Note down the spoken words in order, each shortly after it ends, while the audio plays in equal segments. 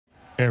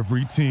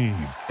Every team,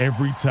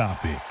 every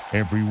topic,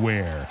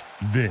 everywhere.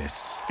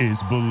 This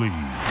is Believe.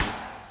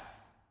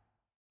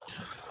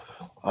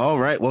 All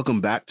right,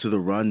 welcome back to the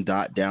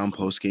Run.down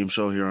Postgame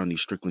show here on the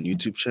Strickland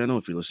YouTube channel.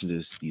 If you're listening to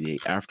this the day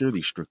after,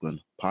 the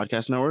Strickland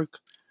Podcast Network.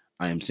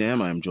 I am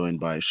Sam. I am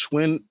joined by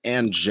Schwinn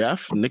and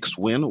Jeff. Knicks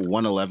win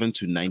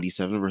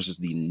 111-97 versus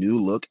the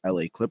new look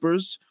LA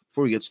Clippers.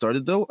 Before we get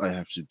started, though, I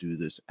have to do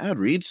this ad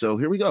read. So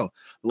here we go.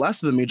 The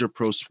last of the major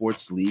pro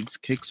sports leagues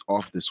kicks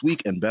off this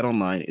week, and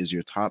BetOnline is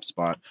your top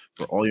spot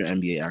for all your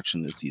NBA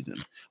action this season.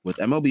 With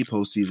MLB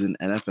postseason,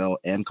 NFL,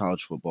 and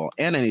college football,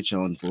 and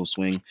NHL in full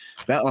swing,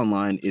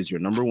 BetOnline is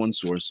your number one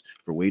source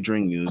for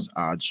wagering news,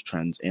 odds,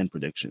 trends, and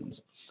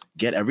predictions.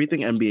 Get everything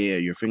NBA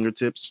at your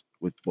fingertips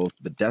with both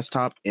the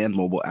desktop and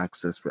mobile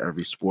access for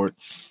every sport,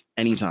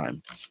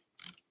 anytime.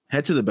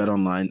 Head to the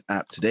BetOnline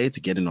app today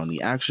to get in on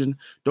the action.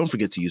 Don't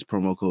forget to use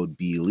promo code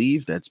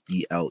BELIEVE, that's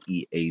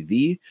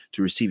BLEAV,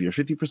 to receive your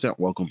 50%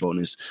 welcome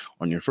bonus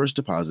on your first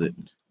deposit.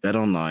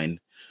 BetOnline,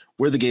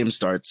 where the game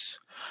starts.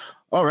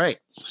 All right,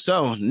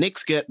 so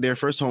Knicks get their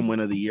first home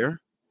win of the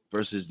year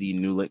versus the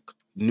new look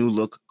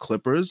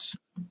Clippers,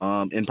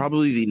 and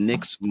probably the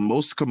Knicks'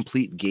 most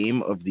complete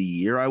game of the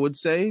year, I would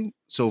say,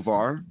 so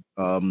far.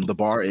 The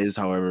bar is,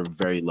 however,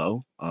 very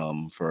low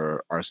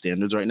for our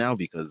standards right now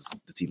because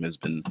the team has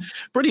been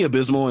pretty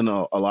abysmal in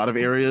a lot of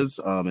areas,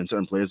 and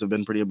certain players have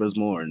been pretty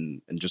abysmal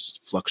and just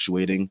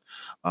fluctuating.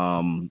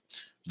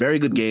 Very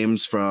good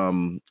games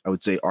from, I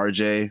would say,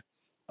 RJ.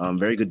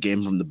 Very good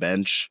game from the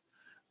bench.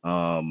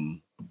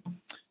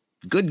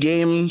 Good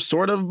game,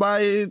 sort of,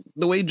 by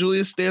the way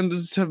Julius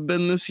standards have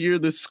been this year.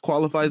 This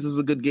qualifies as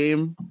a good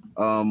game.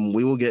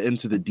 We will get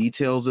into the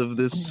details of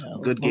this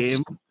good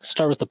game.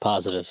 Start with the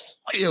positives.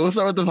 Yeah, we'll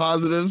start with the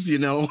positives. You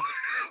know,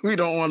 we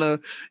don't want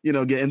to,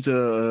 get into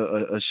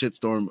a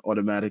shitstorm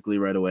automatically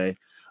right away.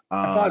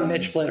 I thought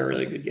Mitch played a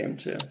really good game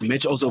too.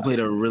 Mitch also played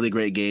a really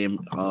great game.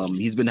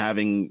 He's been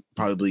having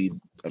probably,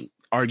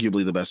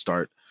 arguably, the best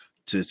start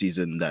to the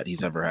season that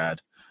he's ever had.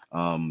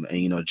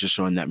 And just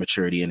showing that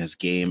maturity in his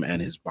game and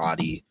his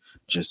body,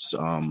 just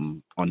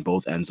on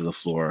both ends of the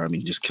floor. I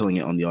mean, just killing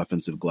it on the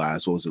offensive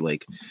glass. What was it,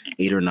 like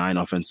 8 or 9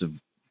 offensive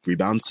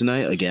rebounds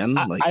tonight again?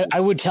 I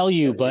would tell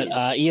you, but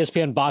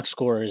ESPN box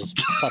score is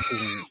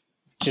fucking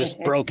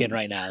just broken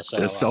right now.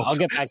 So I'll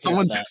get back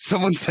to that.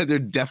 Someone said they're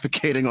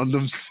defecating on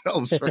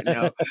themselves right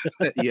now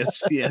at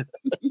ESPN.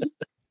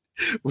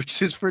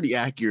 Which is pretty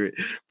accurate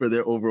for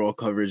their overall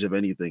coverage of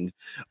anything,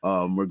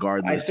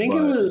 regardless. I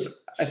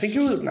think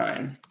it was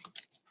 9.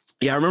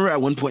 Yeah, I remember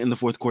at one point in the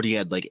fourth quarter he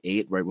had like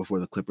 8 right before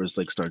the Clippers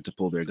started to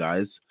pull their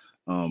guys.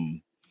 But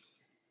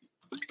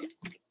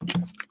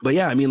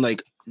yeah, I mean,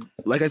 like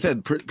I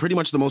said, pretty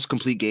much the most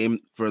complete game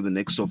for the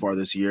Knicks so far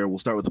this year. We'll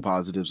start with the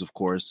positives, of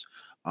course.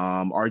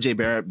 RJ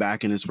Barrett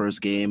back in his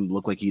first game,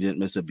 looked like he didn't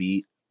miss a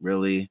beat,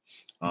 really.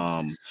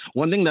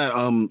 One thing that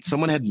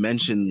someone had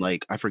mentioned,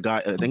 like I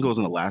forgot, I think it was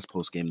in the last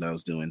post game that I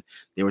was doing.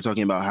 They were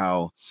talking about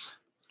how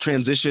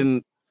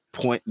the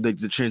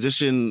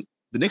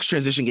Knicks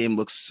transition game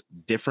looks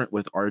different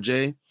with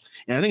RJ,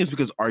 and I think it's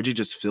because RJ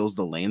just fills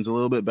the lanes a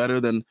little bit better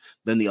than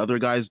the other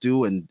guys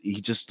do, and he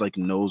just like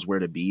knows where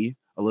to be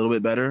a little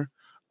bit better.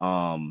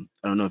 I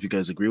don't know if you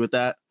guys agree with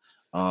that,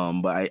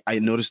 but I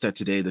noticed that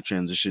today the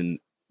transition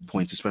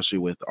points, especially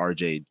with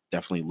RJ,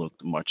 definitely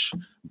looked much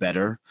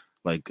better.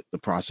 Like the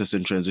process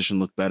in transition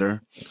looked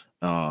better.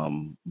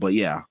 But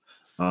yeah.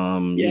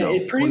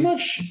 It pretty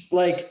much,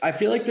 like, I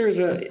feel like there's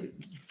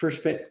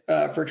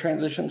for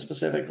transition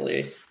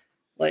specifically,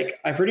 like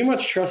I pretty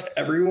much trust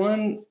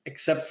everyone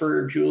except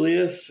for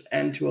Julius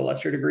and to a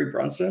lesser degree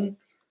Brunson.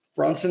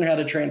 Brunson had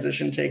a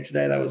transition take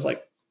today that was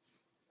like,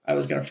 I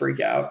was going to freak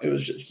out. It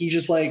was just, he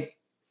just like,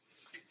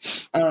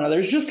 I don't know.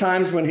 There's just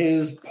times when I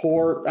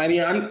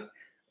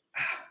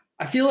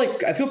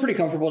feel pretty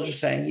comfortable just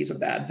saying he's a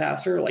bad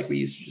passer. Like we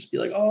used to just be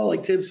like, oh,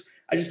 like Tibbs.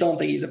 I just don't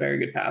think he's a very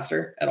good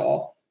passer at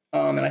all.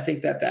 And I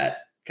think that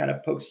kind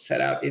of pokes its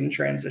head out in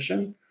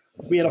transition.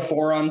 We had a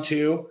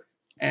 4-on-2,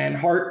 and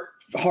Hart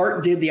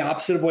did the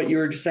opposite of what you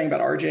were just saying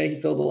about RJ. He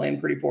filled the lane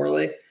pretty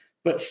poorly,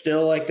 but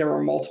still, like, there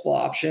were multiple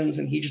options,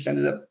 and he just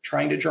ended up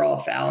trying to draw a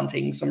foul and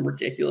taking some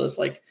ridiculous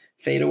like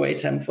fadeaway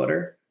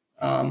 10-footer.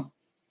 I mean,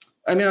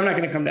 I'm not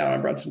going to come down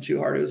on Brunson too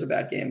hard. It was a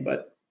bad game,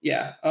 but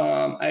yeah,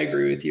 I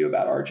agree with you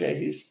about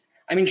RJ.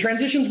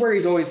 Transition's where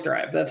he's always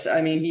thrived.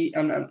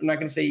 I'm not going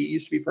to say he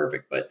used to be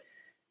perfect, but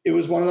it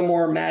was one of the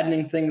more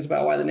maddening things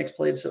about why the Knicks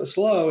played so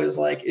slow is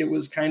like it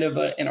was kind of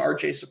an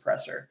RJ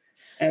suppressor.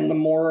 And the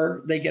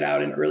more they get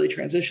out in early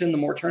transition, the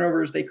more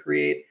turnovers they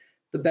create,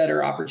 the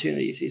better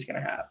opportunities he's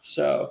going to have.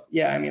 So,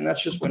 yeah, I mean,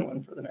 that's just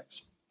win-win for the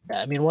Knicks.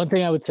 I mean, one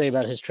thing I would say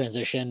about his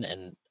transition,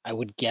 and I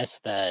would guess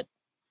that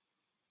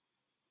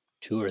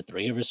 2 or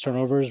 3 of his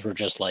turnovers were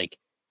just like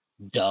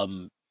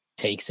dumb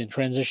takes in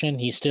transition.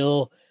 He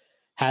still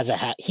has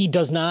he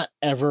does not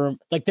ever,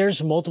 like,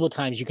 there's multiple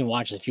times you can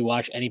watch this. If you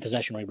watch any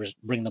possession where he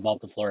bring the ball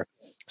up the floor,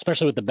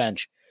 especially with the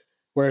bench,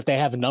 where if they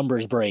have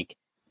numbers break,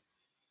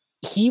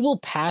 he will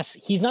pass.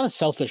 He's not a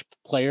selfish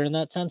player in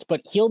that sense,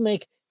 but he'll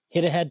make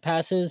hit ahead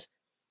passes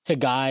to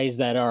guys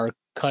that are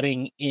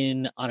cutting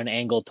in on an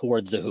angle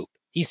towards the hoop.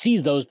 He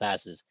sees those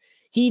passes.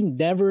 He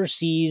never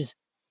sees.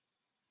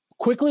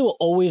 Quickly will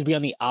always be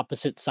on the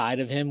opposite side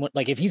of him.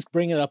 Like if he's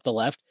bringing it up the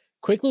left,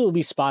 Quickly will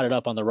be spotted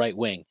up on the right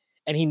wing,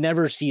 and he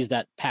never sees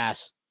that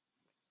pass.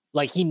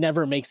 Like he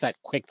never makes that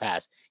quick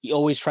pass. He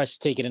always tries to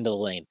take it into the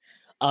lane.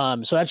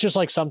 So that's just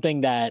like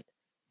something that,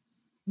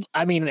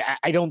 I mean,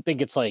 I don't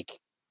think it's like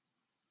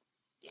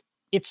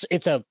it's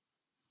a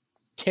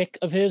tick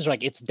of his.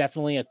 Like it's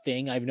definitely a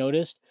thing I've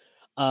noticed.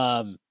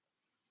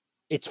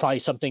 It's probably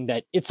something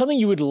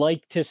you would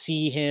like to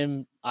see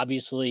him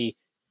obviously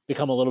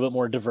become a little bit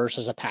more diverse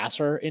as a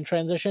passer in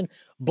transition.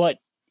 But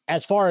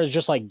as far as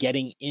just like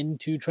getting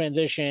into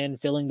transition,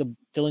 filling the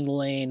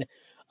lane,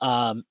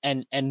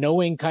 and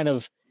knowing kind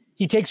of,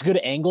 he takes good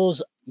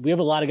angles. We have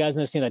a lot of guys in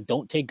this team that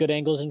don't take good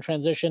angles in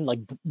transition. Like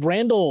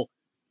Randall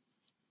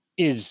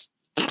is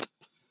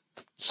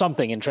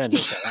something in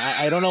transition.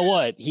 I don't know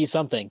what, he's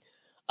something.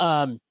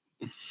 But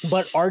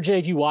RJ,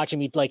 if you watch him,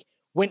 he like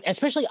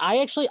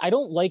I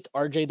don't like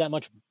RJ that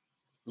much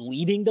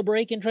leading the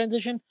break in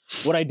transition.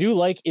 What I do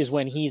like is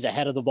when he's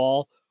ahead of the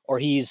ball or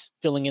he's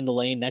filling in the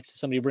lane next to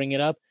somebody bringing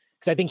it up,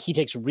 because I think he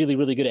takes really,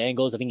 really good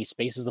angles. I think he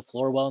spaces the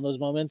floor well in those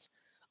moments.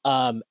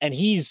 And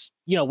he's,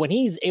 when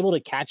he's able to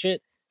catch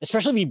it,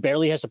 especially if he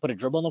barely has to put a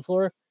dribble on the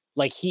floor,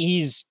 like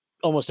he's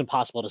almost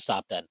impossible to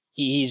stop then.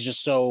 He's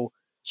just so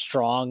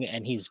strong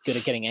and he's good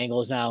at getting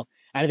angles now.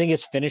 And I think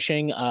his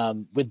finishing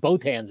with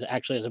both hands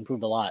actually has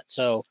improved a lot.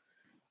 So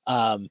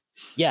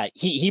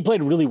he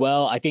played really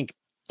well. I think,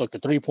 look, the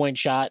 3-point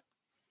shot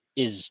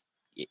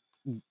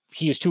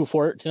he was 2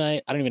 for it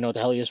tonight. I don't even know what the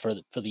hell he is for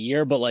the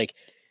year, but like,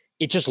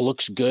 it just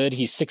looks good.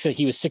 He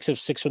was 6 of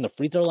 6 from the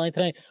free throw line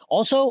tonight.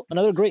 Also,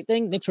 another great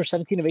thing, Knicks were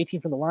 17 of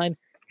 18 from the line.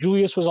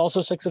 Julius was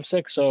also 6 of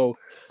 6. So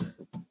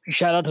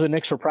shout out to the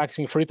Knicks for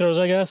practicing free throws,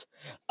 I guess.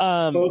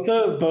 Both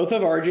of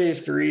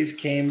RJ's threes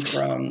came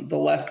from the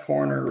left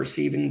corner,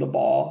 receiving the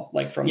ball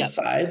like from the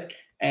side,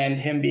 and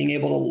him being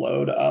able to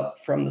load up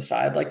from the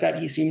side like that.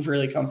 He seems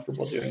really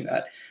comfortable doing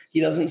that. He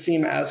doesn't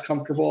seem as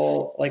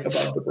comfortable like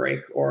above the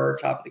break or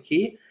top of the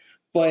key.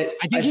 But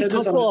I think he's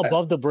comfortable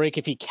above the break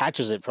if he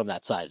catches it from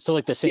that side. So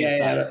like the same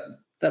side. Yeah,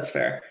 that's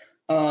fair.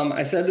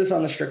 I said this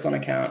on the Strickland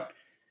account.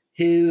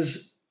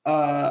 His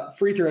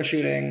free throw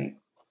shooting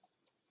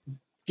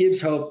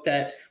gives hope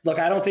that, look,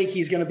 I don't think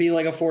he's going to be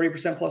like a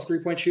 40% plus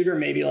 3-point shooter.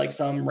 Maybe like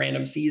some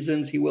random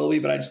seasons he will be,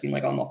 but I just mean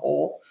like on the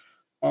whole.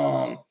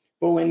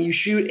 But when you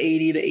shoot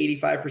 80 to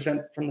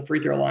 85% from the free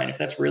throw line, if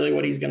that's really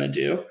what he's going to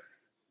do,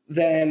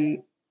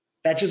 then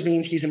that just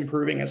means he's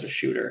improving as a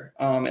shooter.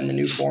 And the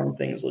new form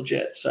thing is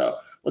legit. So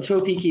let's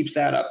hope he keeps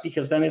that up,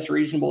 because then it's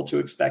reasonable to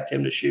expect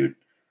him to shoot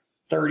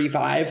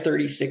 35,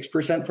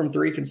 36% from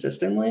 3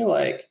 consistently.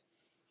 Like,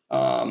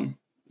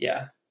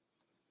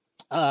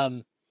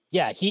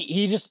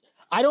 he just,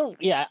 I don't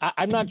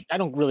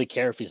really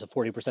care if he's a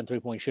 40%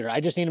 3-point shooter.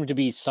 I just need him to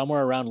be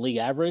somewhere around league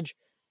average.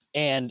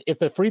 And if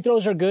the free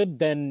throws are good,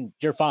 then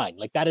you're fine.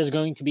 Like that is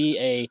going to be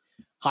a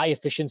high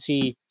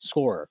efficiency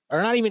scorer,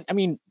 or not even, I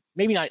mean,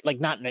 maybe not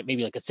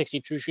maybe like a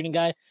 60 true shooting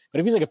guy, but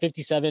if he's like a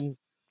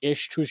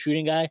 57-ish true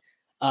shooting guy,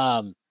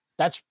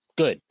 that's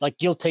good. Like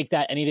you'll take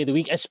that any day of the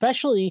week,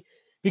 especially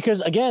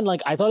because, again,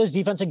 like I thought his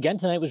defense again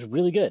tonight was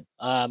really good.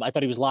 I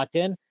thought he was locked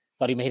in,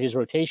 thought he made his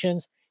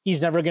rotations.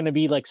 He's never going to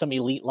be like some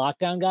elite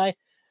lockdown guy,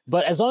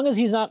 but as long as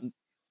he's not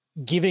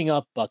giving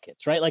up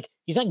buckets, right? Like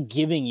he's not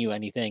giving you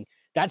anything.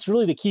 That's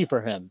really the key for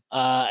him.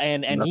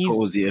 And that's what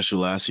was the issue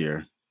last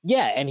year.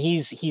 Yeah, and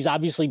he's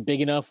obviously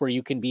big enough where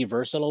you can be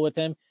versatile with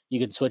him. You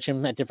can switch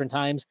him at different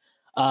times.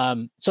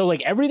 So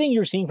like everything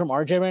you're seeing from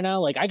RJ right now,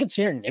 like I could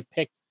sit here and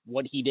nitpick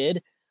what he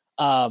did.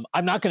 I'm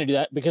not going to do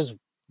that, because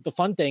the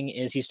fun thing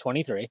is he's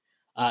 23.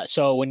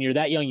 So when you're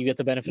that young, you get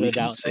the benefit of the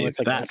doubt. Save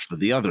that for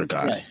the other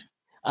guys.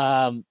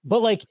 Yeah.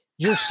 But like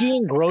you're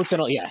seeing growth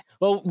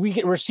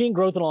we're seeing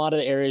growth in a lot of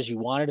the areas you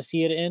wanted to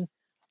see it in.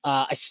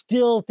 I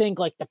still think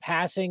like the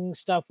passing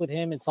stuff with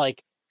him, it's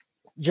like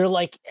you're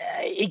like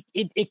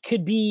it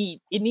could be,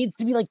 it needs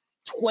to be like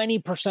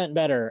 20%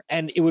 better,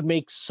 and it would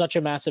make such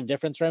a massive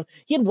difference for him.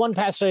 He had one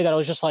pass today that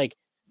was just like,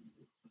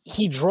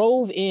 he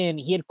drove in,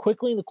 he had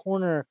Quickly in the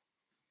corner,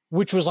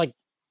 which was like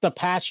the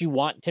pass you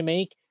want to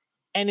make,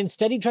 and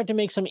instead he tried to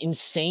make some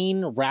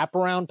insane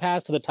wraparound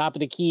pass to the top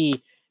of the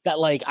key that,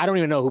 like, I don't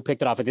even know who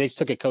picked it off. They just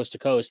took it coast to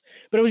coast,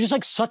 but it was just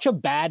like such a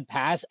bad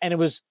pass, and it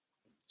was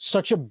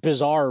such a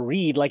bizarre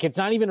read. Like, it's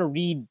not even a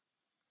read.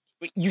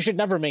 You should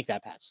never make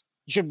that pass.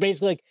 You should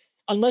basically, like,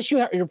 unless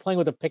you're playing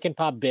with a pick and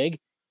pop big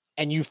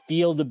and you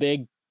feel the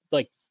big,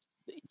 like,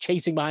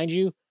 chasing behind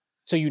you,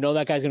 so you know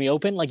that guy's going to be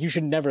open, like, you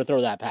should never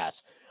throw that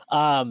pass.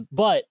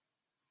 But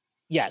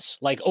yes,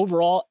 like,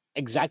 overall,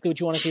 exactly what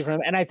you want to see from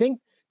him. And I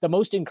think the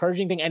most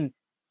encouraging thing, and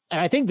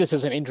I think this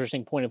is an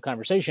interesting point of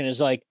conversation,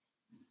 is like,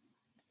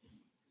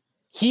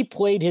 he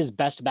played his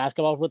best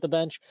basketball with the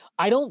bench.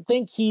 I don't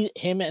think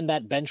him and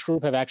that bench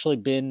group have actually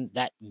been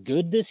that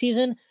good this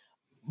season,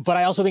 but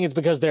I also think it's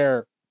because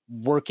they're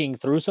working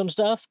through some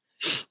stuff,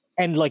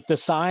 and like the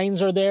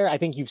signs are there. I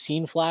think you've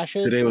seen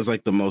flashes. Today was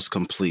like the most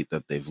complete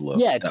that they've looked.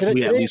 Yeah,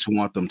 we at least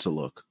want them to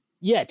look.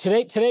 Yeah,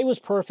 today was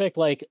perfect.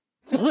 Like,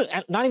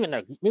 not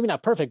even maybe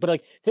not perfect, but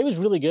like today was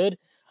really good.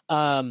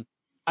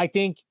 I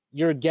think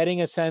you're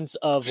getting a sense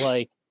of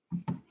like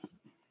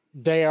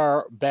they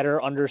are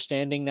better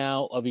understanding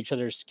now of each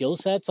other's skill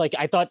sets. Like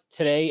I thought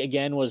today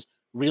again was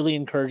really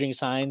encouraging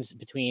signs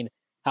between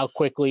how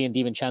quickly and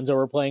DiVincenzo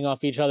were playing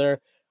off each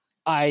other.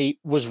 I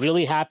was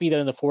really happy that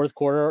in the fourth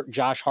quarter,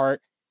 Josh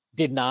Hart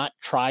did not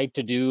try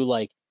to do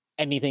like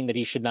anything that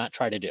he should not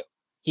try to do.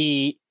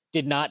 He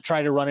did not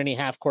try to run any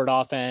half court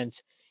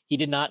offense. He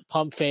did not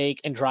pump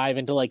fake and drive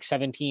into like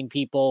 17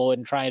 people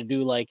and try to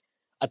do like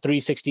a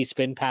 360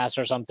 spin pass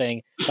or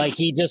something. Like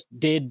he just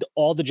did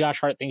all the Josh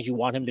Hart things you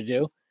want him to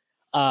do.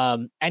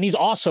 And he's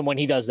awesome when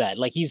he does that.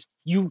 Like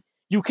you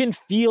can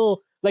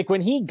feel like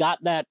when he got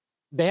that,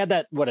 they had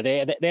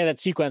that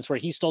sequence where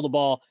he stole the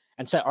ball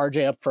and set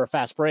RJ up for a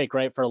fast break,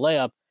 right? For a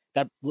layup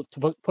that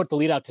put the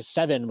lead out to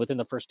 7 within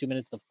the first 2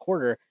 minutes of the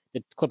quarter.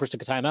 The Clippers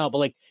took a timeout, but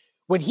like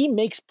when he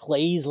makes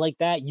plays like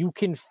that, you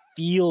can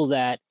feel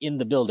that in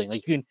the building.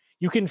 Like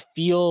you can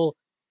feel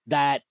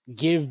that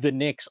give the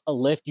Knicks a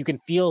lift. You can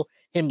feel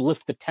him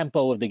lift the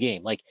tempo of the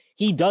game. Like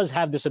he does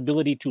have this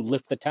ability to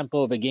lift the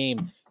tempo of a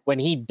game when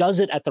he does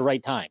it at the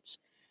right times.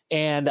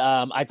 And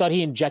I thought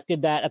he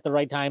injected that at the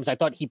right times. I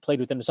thought he played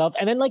with himself.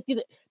 And then like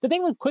the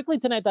thing with quickly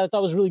tonight that I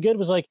thought was really good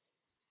was like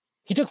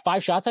he took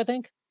 5 shots, I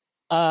think.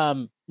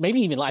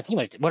 Maybe even I think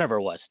like whatever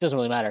it was. It doesn't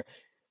really matter.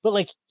 But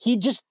like he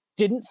just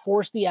didn't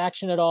force the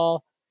action at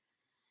all.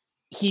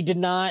 He did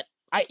not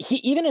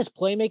even his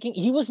playmaking,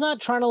 he was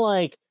not trying to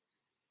like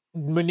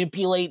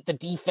manipulate the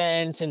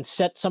defense and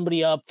set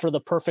somebody up for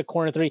the perfect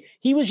corner 3.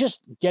 He was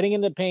just getting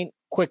in the paint,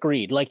 quick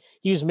read. Like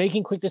he was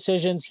making quick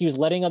decisions. He was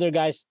letting other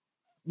guys,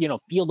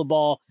 feel the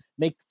ball,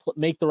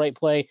 make the right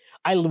play.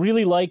 I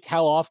really liked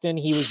how often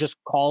he was just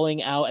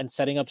calling out and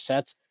setting up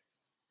sets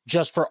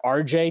just for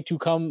RJ to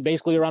come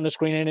basically around the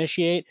screen and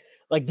initiate.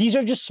 Like these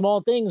are just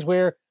small things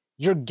where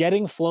you're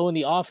getting flow in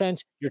the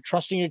offense. You're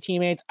trusting your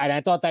teammates. And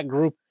I thought that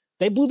group,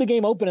 they blew the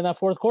game open in that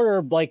fourth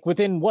quarter. Like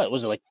within what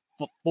was it like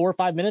 4 or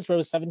 5 minutes where it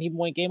was a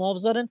 17-point game all of a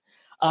sudden.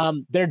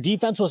 Their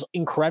defense was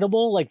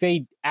incredible. Like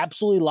they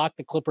absolutely locked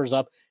the Clippers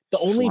up.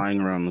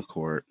 Flying around the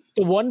court.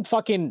 The one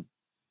fucking,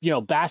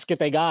 basket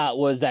they got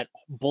was that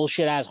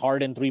bullshit ass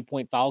Harden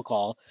 3-point foul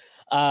call.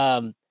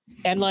 And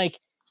like,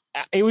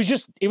 it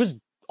was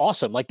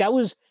awesome. Like that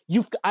was,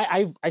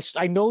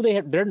 I know they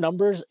have their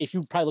numbers. If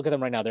you probably look at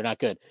them right now, they're not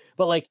good,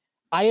 but like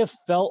I have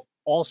felt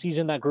all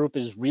season that group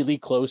is really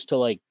close to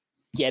like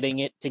getting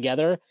it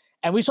together.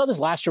 And we saw this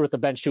last year with the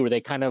bench too, where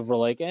they kind of were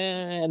like,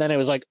 and then it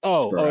was like,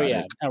 oh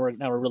yeah, now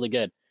we're really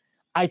good.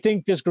 I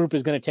think this group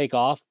is going to take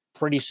off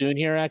pretty soon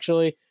here.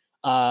 Actually,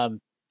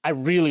 I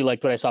really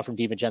liked what I saw from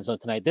DiVincenzo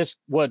tonight. This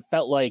what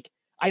felt like,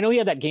 I know he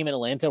had that game in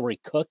Atlanta where he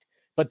cooked,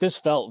 but this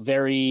felt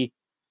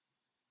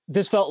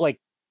like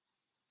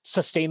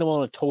sustainable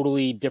in a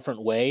totally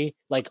different way.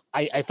 Like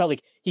I felt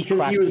like he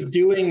was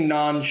doing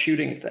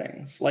non-shooting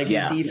things, like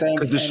his defense.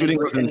 Because the shooting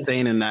was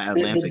insane in that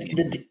Atlanta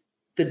game.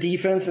 The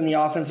defense and the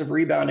offensive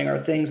rebounding are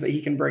things that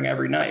he can bring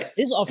every night.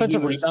 His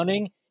offensive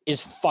rebounding is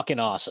fucking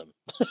awesome.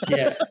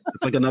 Yeah,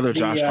 it's like another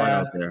Josh Hart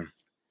out there.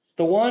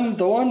 The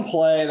one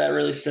play that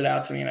really stood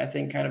out to me, and I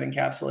think kind of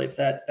encapsulates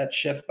that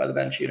shift by the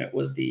bench unit,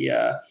 was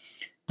the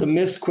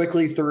missed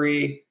quickly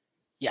 3.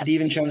 Yes.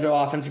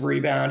 DiVincenzo offensive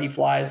rebound. He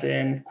flies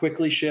in,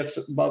 quickly shifts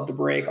above the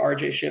break.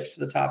 RJ shifts to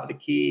the top of the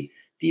key.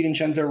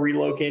 DiVincenzo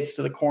relocates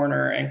to the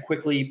corner and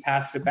quickly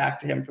passes it back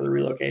to him for the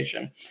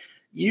relocation.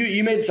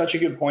 You made such a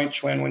good point,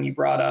 Schwinn, when you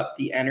brought up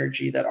the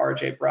energy that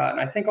RJ brought.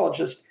 And I think I'll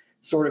just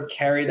sort of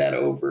carry that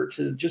over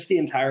to just the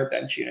entire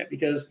bench unit,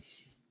 because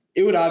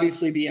it would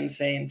obviously be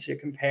insane to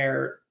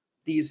compare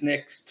these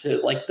Knicks to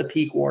like the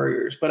peak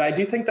Warriors. But I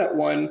do think that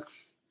one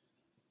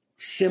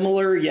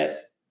similar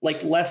yet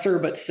like lesser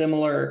but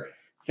similar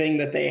thing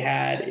that they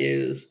had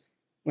is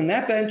when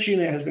that bench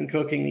unit has been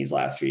cooking these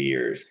last few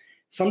years,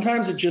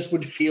 sometimes it just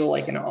would feel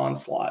like an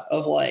onslaught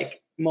of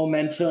like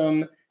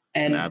momentum.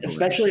 And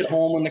especially at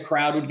home when the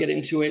crowd would get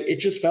into it, it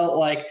just felt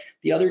like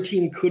the other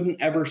team couldn't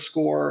ever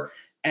score.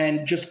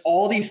 And just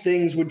all these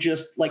things would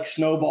just like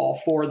snowball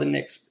for the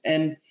Knicks.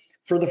 And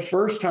for the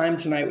first time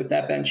tonight with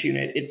that bench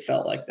unit, it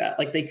felt like that.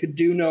 Like they could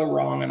do no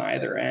wrong on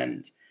either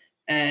end.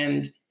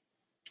 And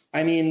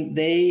I mean,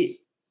 they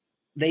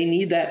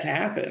need that to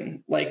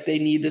happen. Like they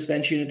need this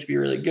bench unit to be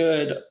really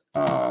good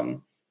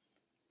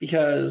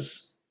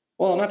because,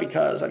 well, not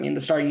because, I mean,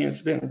 the starting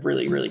unit's been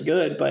really, really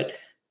good, but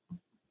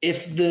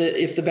if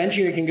the bench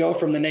unit can go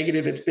from the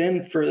negative it's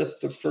been for the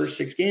first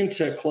 6 games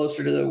to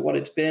closer to what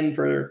it's been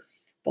for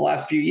the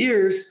last few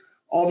years,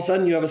 all of a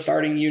sudden you have a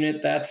starting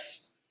unit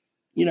that's,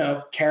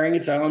 carrying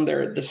its own.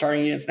 The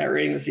starting unit's net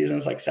rating this season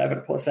is like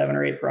 7 + 7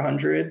 or 8 per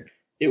 100.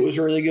 It was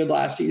really good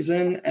last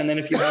season. And then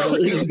if you have a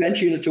really good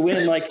bench unit to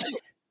win, like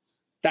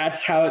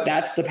that's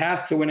the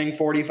path to winning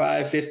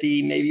 45,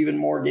 50, maybe even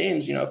more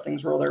games, if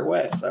things roll their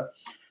way. So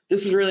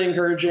this is really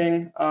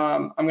encouraging.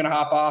 I'm going to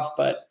hop off,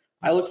 but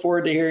I look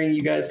forward to hearing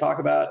you guys talk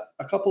about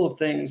a couple of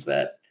things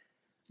that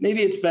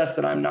maybe it's best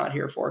that I'm not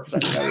here for, because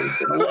I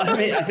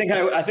think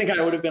I think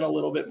I would have been a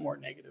little bit more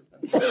negative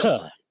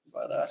than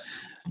But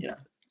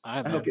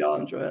I I hope y'all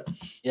enjoy it.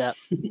 Yeah.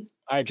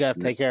 All right, Jeff.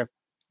 Take care.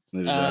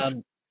 Jeff.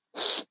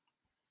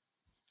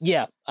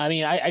 Yeah. I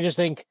mean, I just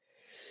think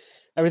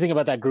everything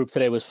about that group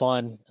today was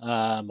fun.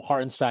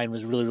 Hartenstein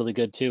was really, really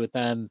good too with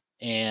them.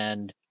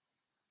 And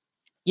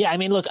yeah, I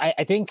mean, look,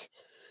 I think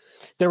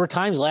there were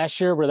times last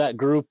year where that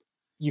group,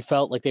 you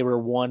felt like they were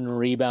one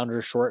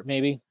rebounder short,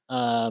 maybe.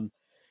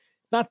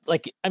 Not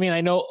like, I mean,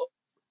 I know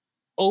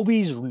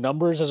Obi's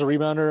numbers as a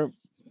rebounder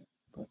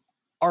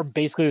are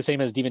basically the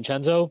same as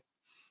DiVincenzo,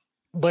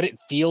 but it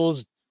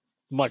feels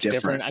much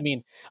different. I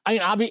mean,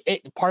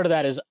 part of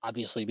that is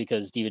obviously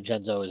because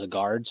DiVincenzo is a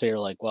guard, so you're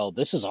like, well,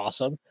 this is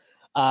awesome.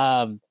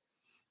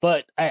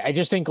 But I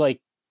just think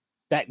like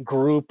that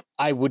group,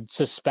 I would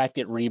suspect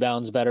it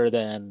rebounds better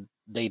than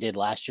they did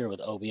last year with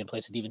Obi in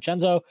place of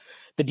DiVincenzo.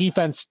 The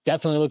defense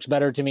definitely looks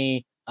better to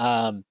me.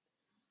 The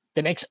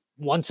Knicks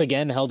once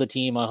again held a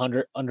team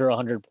under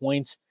 100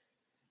 points.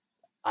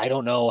 I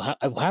don't know how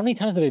many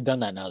times have they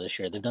done that now this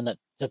year? They've done that.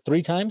 Is that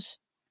 3 times?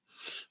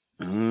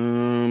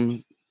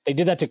 They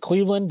did that to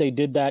Cleveland. They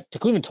did that to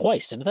Cleveland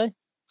twice, didn't they?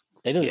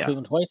 They did it to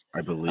Cleveland twice.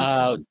 I believe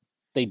so.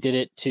 They did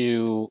it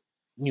to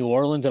New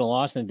Orleans in a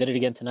loss, and they did it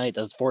again tonight.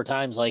 That's 4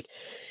 times. Like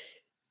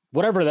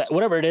whatever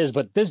it is,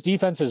 but this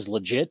defense is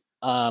legit.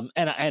 And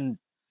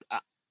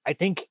I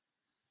think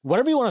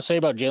whatever you want to say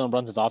about Jalen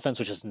Brunson's offense,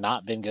 which has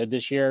not been good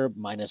this year,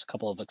 minus a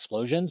couple of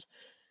explosions,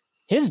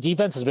 his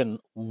defense has been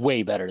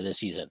way better this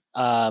season.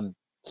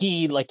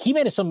 He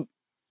made some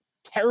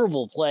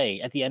terrible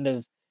play at the end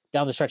of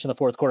down the stretch in the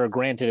fourth quarter.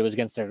 Granted, it was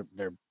against their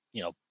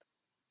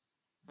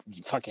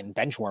fucking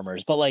bench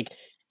warmers, but like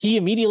he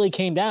immediately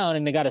came down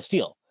and they got a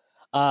steal.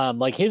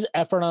 Like his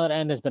effort on that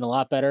end has been a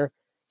lot better.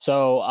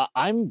 So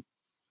I'm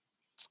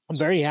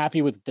very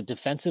happy with the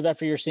defensive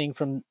effort you're seeing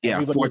from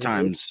 4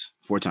 times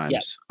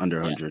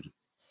under 100.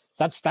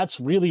 That's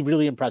really,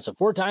 really impressive.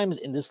 4 times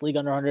in this league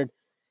under 100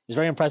 is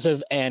very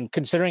impressive. And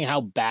considering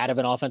how bad of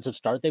an offensive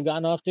start they've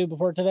gotten off to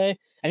before today,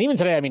 and even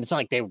today, I mean, it's not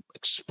like they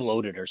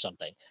exploded or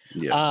something.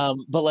 Yeah.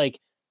 But like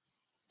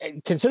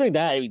considering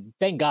that, I mean,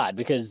 thank God,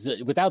 because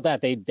without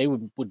that, they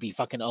would be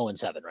fucking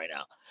 0-7 right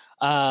now.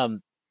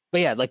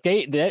 But yeah, like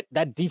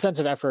that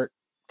defensive effort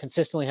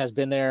consistently has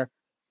been there.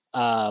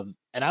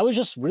 And I was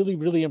just really,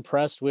 really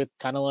impressed with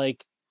kind of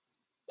like,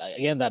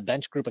 again, that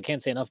bench group. I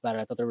can't say enough about it.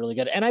 I thought they're really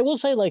good. And I will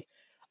say, like,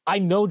 I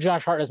know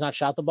Josh Hart has not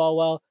shot the ball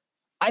well.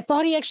 I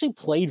thought he actually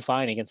played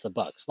fine against the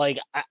Bucks. Like,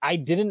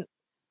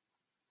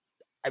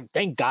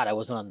 thank God I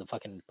wasn't on the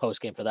fucking post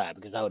game for that,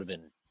 because I would have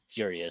been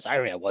furious. I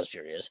mean, I was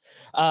furious.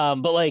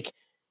 But like,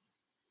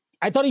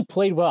 I thought he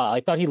played well.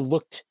 I thought he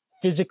looked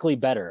physically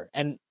better.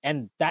 And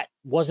that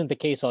wasn't the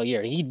case all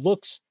year. He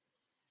looks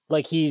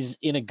like he's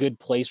in a good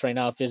place right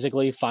now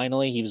physically.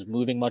 Finally, he was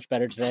moving much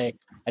better today.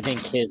 I think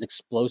his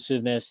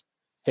explosiveness,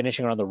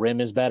 finishing around the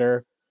rim is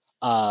better.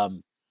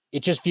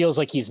 It just feels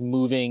like he's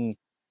moving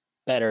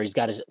better. He's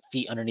got his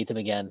feet underneath him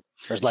again,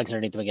 or his legs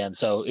underneath him again.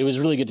 So it was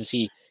really good to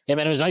see him,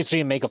 and it was nice to see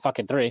him make a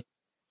fucking 3.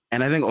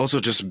 And I think also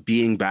just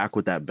being back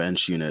with that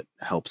bench unit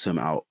helps him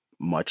out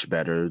much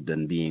better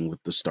than being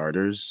with the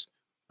starters.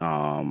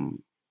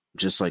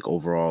 Just like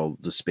overall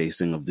the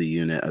spacing of the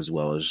unit, as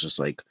well as just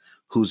like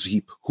who is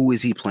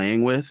he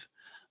playing with.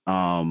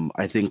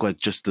 I think like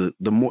just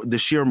the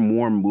sheer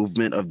more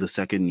movement of the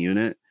second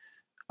unit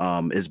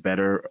is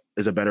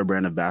a better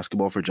brand of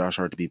basketball for Josh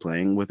Hart to be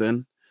playing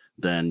within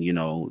than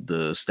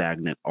the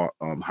stagnant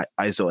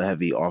ISO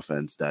heavy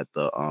offense that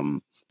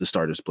the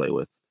starters play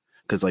with,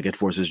 because like it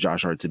forces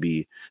Josh Hart to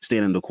be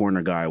staying in the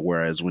corner guy,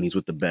 whereas when he's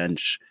with the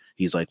bench,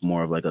 he's like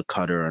more of like a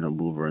cutter and a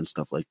mover and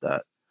stuff like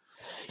that.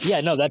 Yeah,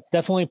 no, that's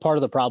definitely part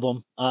of the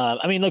problem.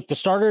 I mean, look, the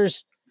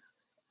starters,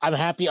 I'm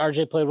happy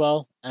RJ played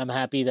well, and I'm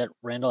happy that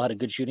Randall had a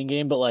good shooting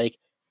game, but like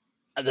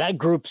that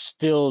group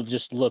still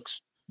just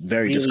looks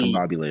very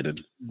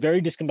discombobulated.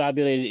 Very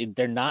discombobulated.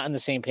 They're not on the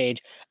same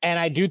page. And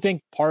I do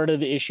think part of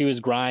the issue is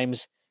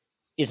Grimes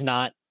is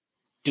not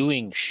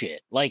doing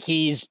shit. Like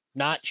he's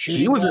not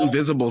shooting. He was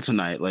invisible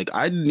tonight. Like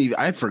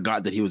I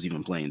forgot that he was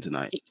even playing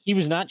tonight. He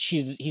was not.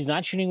 He's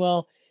not shooting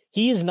well.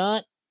 He is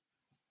not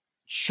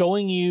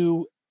showing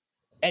you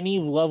any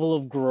level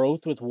of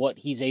growth with what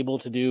he's able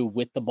to do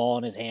with the ball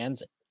in his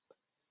hands.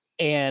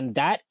 And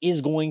that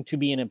is going to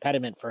be an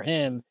impediment for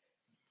him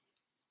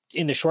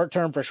in the short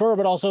term for sure,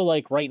 but also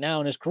like right now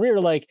in his career,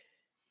 like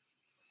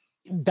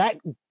that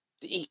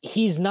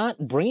he's not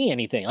bringing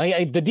anything.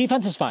 Like the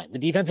defense is fine. The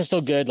defense is still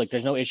good. Like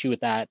there's no issue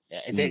with that.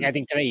 I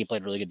think today he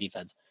played really good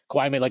defense.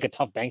 Kawhi made like a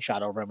tough bank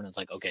shot over him, and it's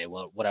like, okay,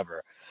 well,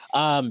 whatever.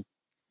 But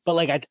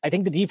like I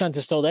think the defense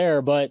is still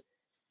there, but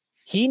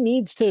he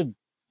needs to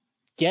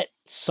get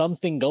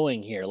something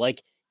going here.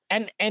 Like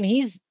and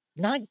he's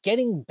not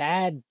getting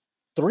bad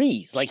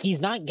threes. Like he's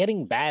not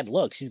getting bad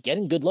looks. He's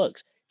getting good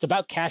looks. It's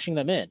about cashing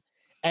them in.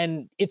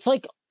 And it's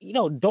like,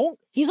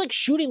 he's like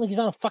shooting like he's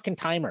on a fucking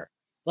timer.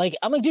 Like,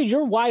 I'm like, dude,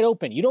 you're wide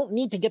open. You don't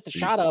need to get the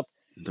shot up.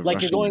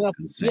 Like you're going up.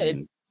 Yeah,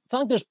 it's not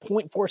like there's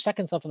 0.4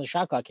 seconds left on the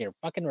shot clock here.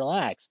 Fucking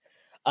relax.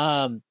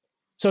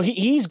 So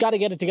he's got to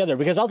get it together,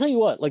 because I'll tell you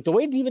what, like the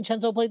way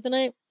DiVincenzo played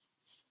tonight,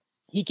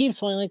 he keeps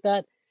playing like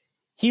that.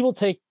 he will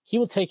take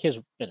his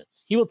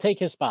minutes. He will take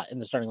his spot in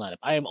the starting lineup.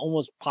 I am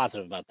almost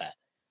positive about that.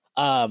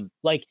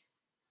 Like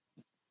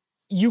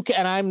you can,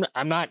 and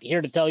I'm not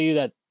here to tell you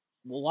that.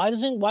 Well,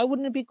 why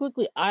wouldn't it be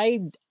quickly? I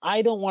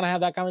don't want to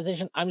have that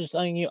conversation. I'm just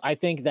telling you, I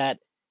think that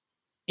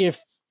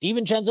if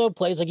DiVincenzo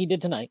plays like he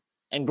did tonight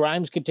and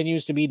Grimes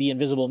continues to be the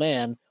invisible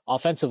man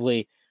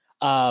offensively,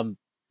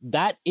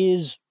 that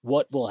is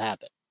what will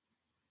happen,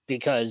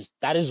 because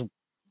that is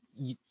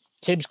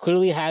Tibbs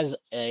clearly has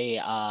a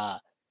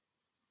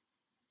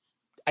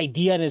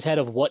idea in his head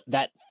of what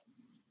that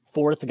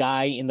fourth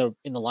guy in the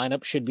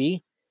lineup should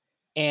be,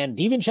 and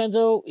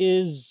DiVincenzo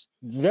is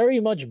very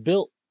much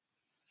built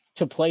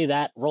to play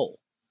that role,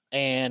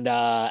 and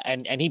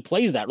he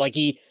plays that like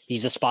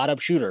he's a spot up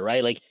shooter,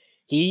 right? Like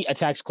he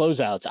attacks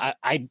closeouts.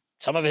 I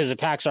some of his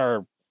attacks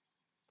are,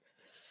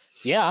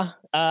 they're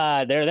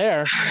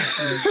there.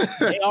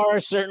 They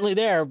are certainly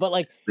there, but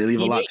like they leave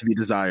a lot to be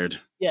desired.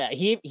 Yeah,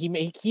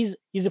 he's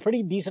a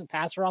pretty decent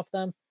passer off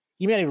them.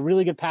 He made a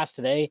really good pass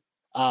today.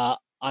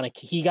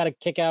 He got a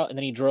kick out and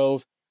then he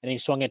drove and he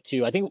swung it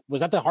to, I think,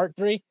 was that the Hart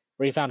three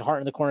where he found Hart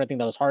in the corner? I think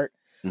that was Hart.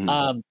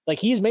 Mm-hmm. Like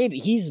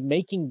he's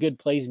making good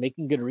plays,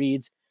 making good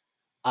reads.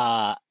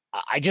 I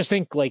just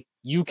think like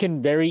you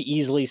can very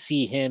easily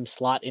see him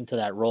slot into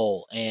that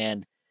role.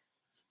 And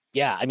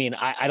yeah, I mean,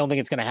 I don't think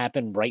it's going to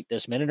happen right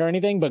this minute or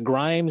anything, but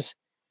Grimes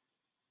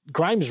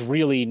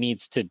really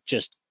needs to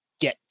just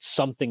get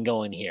something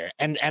going here.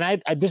 And I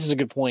this is a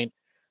good point.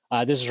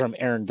 This is from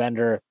Aaron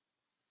Bender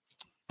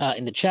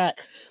in the chat,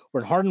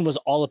 where Harden was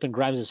all up in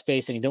Grimes'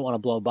 face and he didn't want to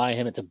blow by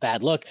him. It's a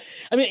bad look.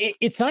 I mean,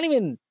 it's not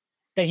even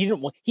that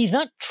he's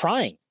not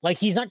trying. Like,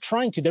 he's not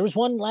trying to. There was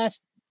one last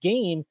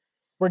game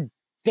where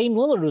Dame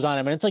Lillard was on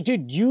him, and it's like,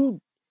 dude, you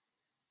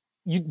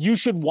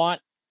should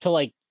want to,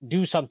 like,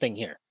 do something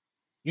here.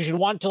 You should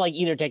want to, like,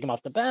 either take him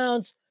off the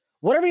bounce.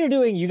 Whatever you're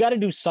doing, you got to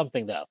do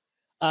something, though.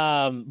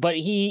 But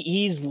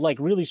he's, like,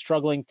 really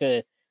struggling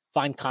to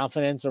find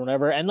confidence or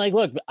whatever. And, like,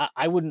 look,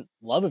 I wouldn't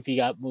love if he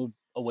got moved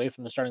away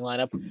from the starting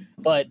lineup,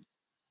 but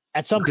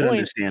at some point,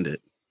 understand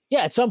it. Yeah,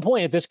 at some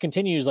point, if this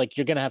continues, like,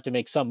 you're going to have to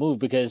make some move,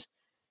 because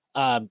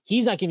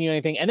he's not giving you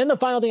anything. And then the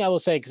final thing I will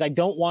say, because I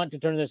don't want to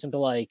turn this into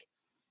like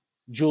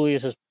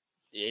Julius has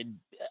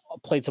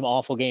played some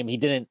awful game. He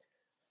didn't.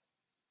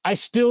 I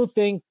still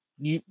think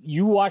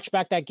you watch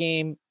back that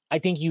game. I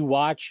think you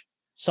watch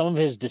some of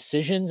his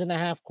decisions in the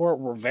half court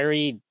were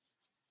very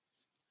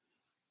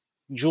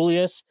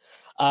Julius.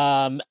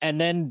 And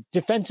then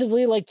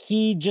defensively, like,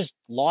 he just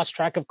lost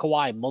track of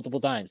Kawhi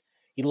multiple times.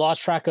 He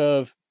lost track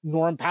of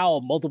Norm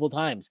Powell multiple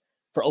times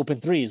for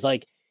open threes.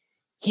 Like,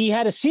 he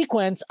had a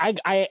sequence.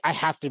 I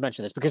have to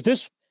mention this because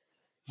this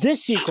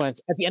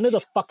sequence at the end of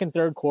the fucking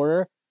third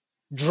quarter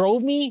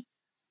drove me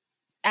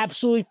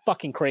absolutely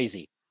fucking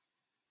crazy.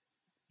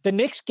 The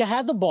Knicks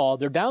had the ball.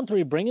 They're down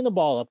 3, bringing the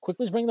ball up.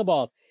 Quickly's bringing the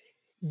ball up.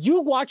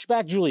 You watch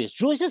back Julius.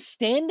 Julius is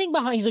standing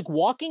behind. He's like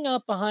walking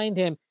up behind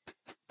him,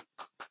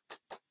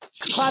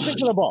 clapping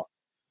for the ball.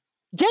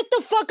 Get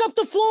the fuck up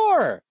the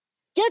floor.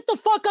 Get the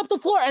fuck up the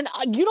floor. And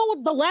you know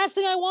what? The last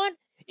thing I want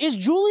is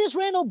Julius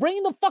Randle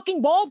bringing the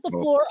fucking ball up the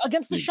floor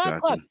against the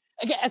shot clock.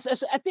 Again,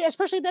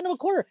 especially at the end of a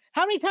quarter.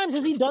 How many times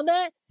has he done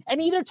that?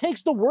 And either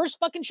takes the worst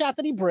fucking shot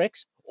that he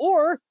bricks,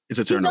 or it's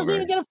a turnover. He doesn't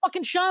even get a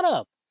fucking shot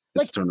up.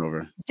 Like, it's a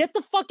turnover. Get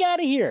the fuck out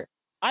of here.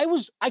 I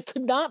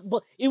could not,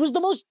 it was the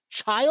most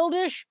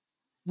childish,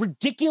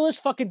 ridiculous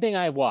fucking thing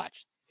I've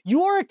watched.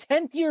 You are a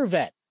 10th year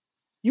vet.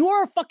 You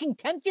are a fucking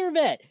 10th year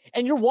vet,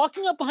 and you're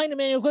walking up behind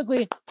Emmanuel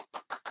quickly.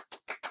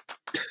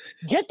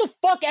 Get the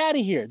fuck out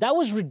of here. That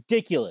was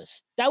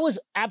ridiculous. That was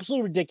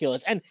absolutely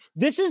ridiculous. And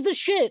this is the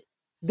shit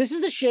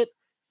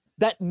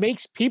that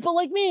makes people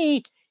like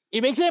me,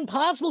 it makes it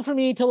impossible for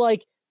me to,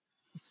 like,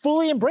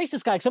 fully embrace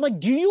this guy. Because I'm like,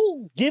 do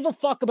you give a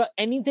fuck about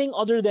anything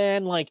other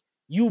than, like,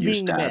 you your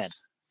being stats. the man?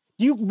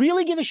 Do you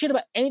really give a shit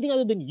about anything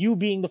other than you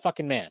being the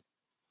fucking man?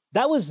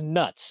 That was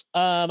nuts.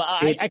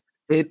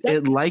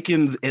 It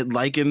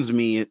likens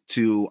me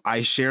to,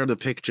 I shared a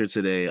picture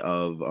today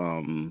of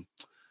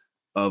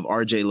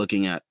RJ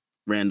looking at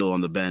Randall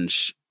on the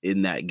bench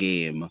in that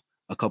game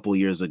a couple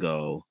years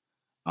ago.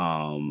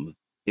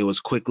 It was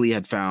Quickly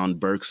had found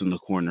Burks in the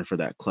corner for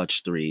that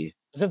clutch 3.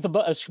 Is it the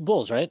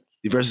Bulls, right?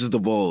 Versus the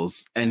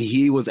Bulls. And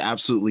he was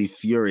absolutely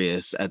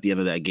furious at the end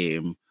of that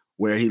game,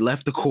 where he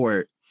left the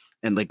court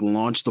and, like,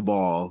 launched the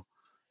ball.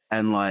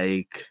 And,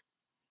 like,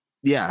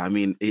 yeah, I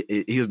mean,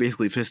 he was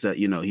basically pissed that,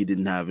 you know, he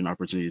didn't have an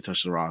opportunity to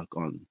touch the rock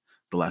on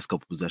the last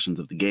couple possessions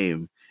of the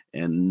game.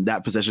 And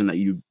that possession that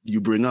you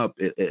bring up,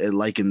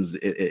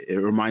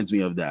 it reminds me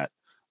of that,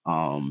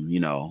 you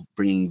know,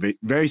 bringing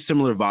very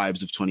similar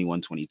vibes of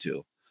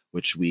 21-22,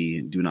 which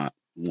we do not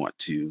want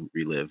to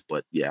relive.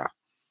 But yeah.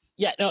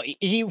 Yeah, no,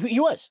 he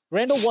was.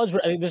 Randall was.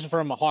 I think this is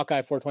from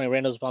Hawkeye 420.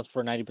 Randall's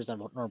responsible for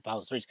 90% of Norm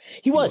Powell's threes.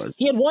 He was.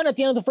 He had one at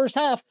the end of the first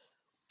half,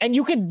 and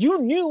you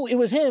knew it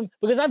was him,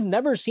 because I've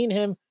never seen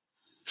him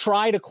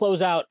try to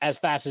close out as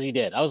fast as he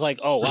did. I was like,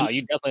 oh wow,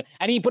 you definitely.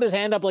 And he put his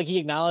hand up like he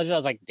acknowledged it. I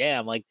was like,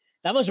 damn, like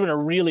that must have been a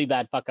really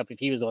bad fuck up if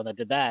he was the one that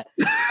did that.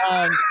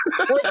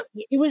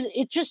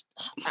 It just.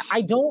 I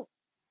don't.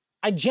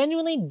 I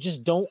genuinely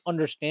just don't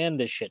understand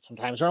this shit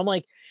sometimes. Where I'm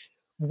like,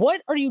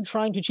 what are you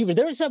trying to achieve?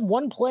 There was that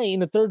one play in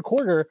the third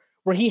quarter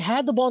where he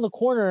had the ball in the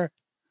corner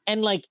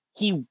and like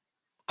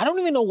I don't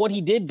even know what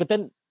he did, but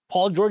then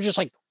Paul George just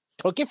like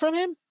took it from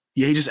him.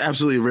 Yeah, he just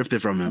absolutely ripped it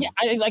from him. Yeah,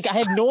 I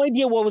had no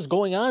idea what was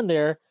going on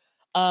there.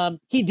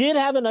 He did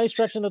have a nice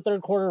stretch in the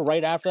third quarter.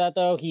 Right after that,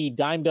 though, he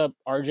dimed up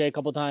RJ a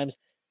couple times.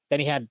 Then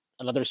he had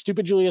another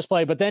stupid Julius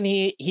play, but then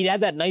he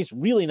had that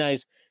really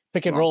nice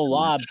pick and roll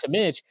lob to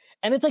Mitch.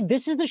 And it's like,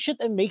 this is the shit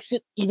that makes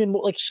it even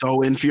more like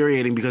so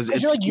infuriating because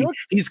it's like,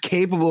 he's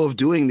capable of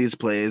doing these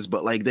plays,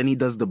 but like then he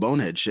does the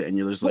bonehead shit, and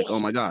you're just like, oh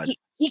my god.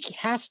 He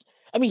has.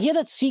 I mean, he had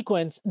that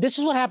sequence. This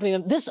is what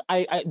happened. This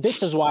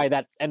is why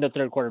that end of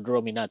third quarter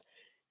drove me nuts,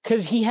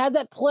 because he had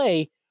that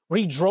play where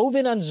he drove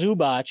in on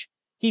Zubac.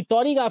 He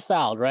thought he got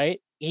fouled,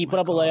 right? He put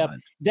up a layup.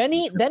 Then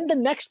the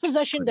next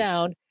possession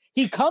down,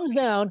 he comes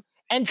down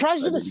and tries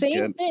to do the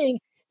same thing.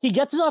 He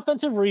gets his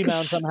offensive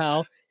rebound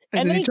somehow.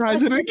 And then he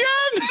tries it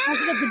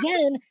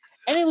again.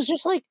 And it was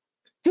just like,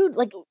 dude,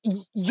 like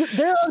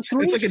there are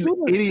three. It's like an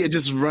idiot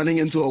just running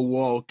into a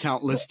wall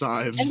countless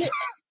times.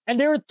 And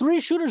there are three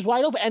shooters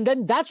wide open. And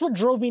then that's what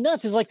drove me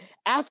nuts. Is like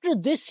after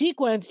this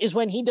sequence is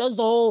when he does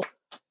the whole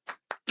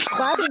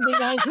clapping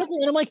behind quickly.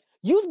 And I'm like,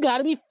 you've got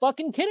to be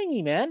fucking kidding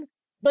me, man.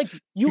 Like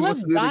you've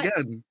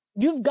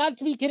got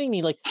to be kidding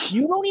me. Like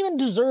you don't even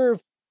deserve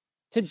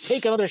to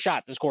take another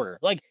shot this quarter.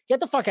 Like get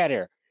the fuck out of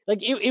here.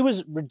 Like it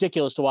was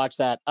ridiculous to watch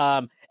that.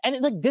 And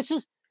like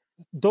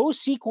those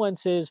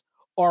sequences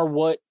are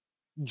what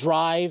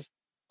drive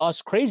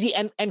us crazy.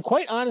 And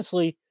quite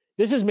honestly,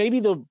 this is maybe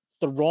the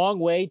wrong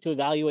way to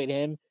evaluate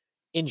him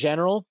in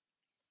general,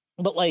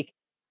 but like,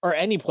 or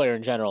any player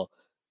in general.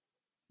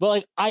 But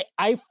like,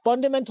 I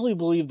fundamentally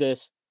believe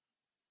this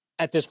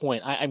at this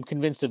point. I'm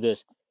convinced of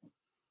this.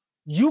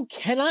 You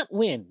cannot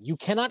win. You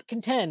cannot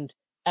contend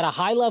at a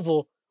high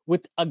level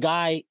with a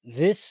guy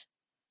this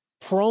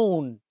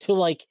prone to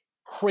like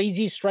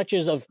crazy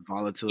stretches of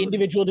volatility,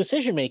 individual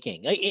decision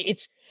making.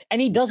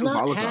 And he does not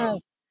volatile. Have.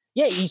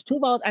 Yeah, he's too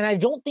volatile, and I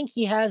don't think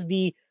he has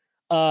the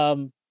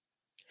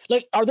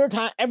like. Are there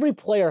times every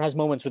player has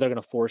moments where they're going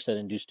to force it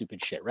and do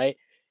stupid shit, right?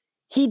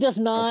 He does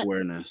not.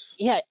 Awareness.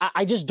 Yeah,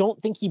 I just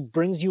don't think he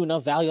brings you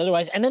enough value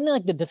otherwise. And then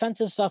like the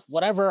defensive stuff,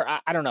 whatever.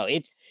 I don't know.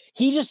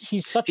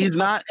 He's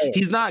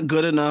not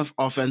good enough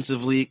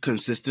offensively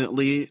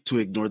consistently to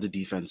ignore the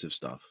defensive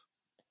stuff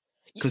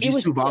because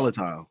he's too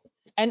volatile.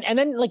 And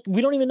then like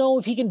we don't even know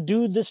if he can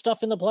do this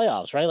stuff in the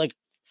playoffs, right? Like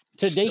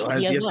today he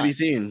has yet to be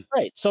seen.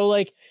 Right. So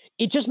like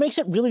it just makes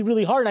it really,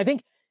 really hard. And I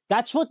think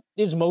that's what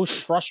is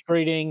most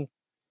frustrating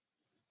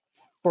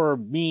for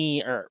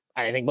me, or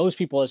I think most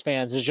people as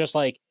fans, is just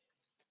like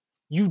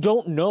you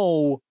don't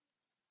know.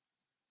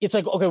 It's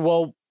like, okay,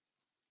 well,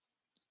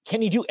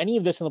 can he do any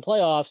of this in the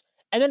playoffs?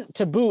 And then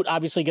to boot,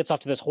 obviously gets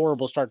off to this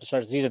horrible start the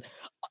season.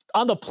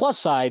 On the plus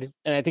side,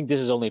 and I think this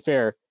is only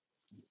fair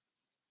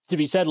to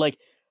be said, like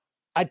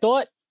I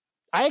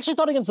actually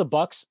thought against the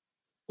Bucks,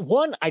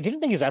 one, I didn't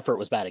think his effort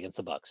was bad against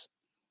the Bucks.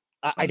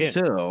 I didn't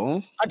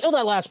until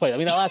that last play. I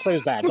mean, that last play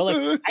was bad, but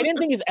like I didn't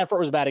think his effort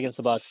was bad against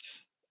the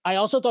Bucks. I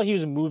also thought he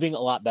was moving a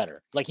lot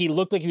better. Like he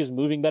looked like he was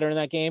moving better in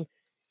that game.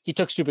 He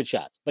took stupid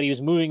shots, but he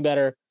was moving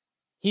better.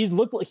 He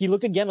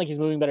looked again like he's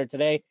moving better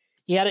today.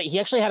 He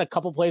actually had a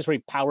couple plays where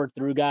he powered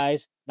through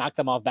guys, knocked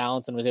them off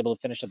balance, and was able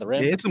to finish at the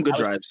rim. He had some good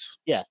drives.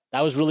 Yeah,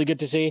 that was really good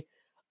to see.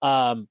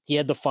 He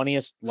had the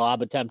funniest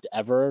lob attempt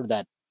ever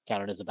that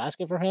counted as a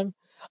basket for him.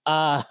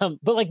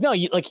 But like, no,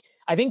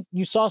 I think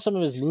you saw some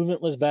of his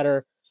movement was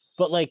better,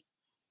 but like,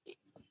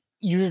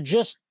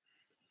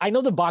 I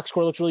know the box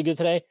score looks really good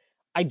today.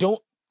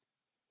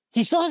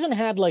 He still hasn't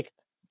had like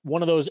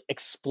one of those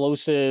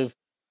explosive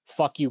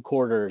fuck you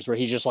quarters where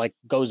he just like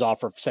goes off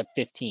for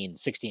 15,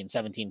 16,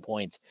 17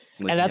 points.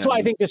 Like, and that's why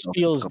I think this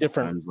feels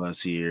different.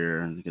 Last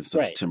year against the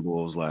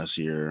Timberwolves last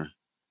year.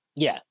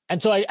 Yeah.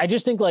 And so I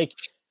just think like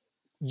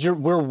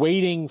we're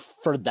waiting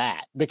for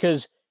that,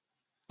 because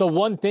the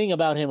one thing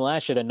about him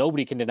last year that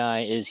nobody can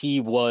deny is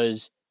he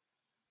was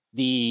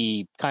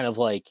the kind of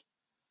like,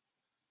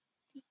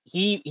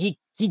 he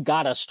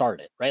got us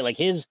started, right? Like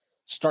he was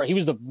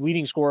the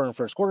leading scorer in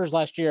first quarters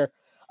last year.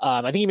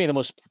 I think he made the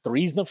most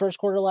threes in the first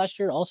quarter last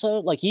year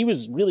also. Like he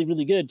was really,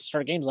 really good to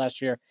start games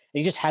last year. And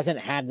he just hasn't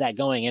had that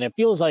going. And it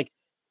feels like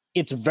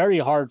it's very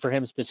hard for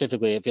him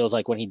specifically. It feels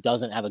like when he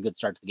doesn't have a good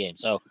start to the game.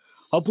 So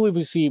hopefully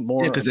we see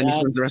more. Yeah, because then he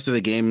spends the rest of the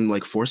game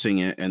like forcing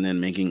it and then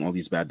making all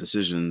these bad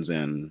decisions.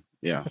 And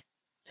yeah.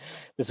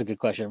 This is a good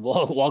question.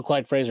 Walt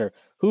Clyde Fraser,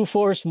 who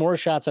forced more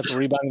shots after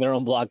rebounding their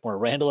own block more,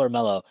 Randall or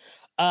Melo?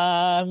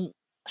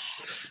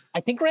 I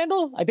think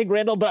Randall,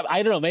 but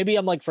I don't know. Maybe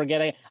I'm like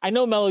forgetting. I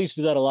know Melo used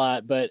to do that a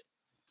lot, but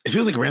it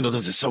feels like Randall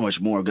does it so much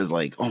more because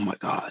like, oh my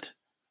God.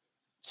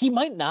 He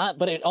might not,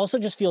 but it also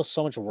just feels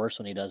so much worse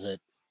when he does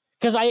it.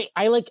 Because I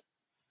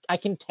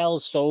can tell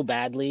so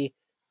badly.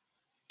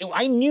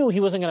 I knew he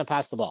wasn't going to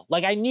pass the ball.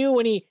 Like I knew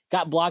when he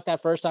got blocked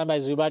that first time by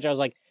Zubac, I was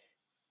like,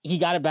 he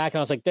got it back and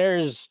I was like,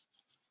 there's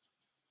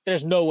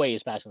no way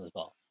he's passing this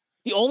ball.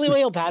 The only way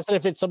he'll pass it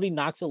if it's somebody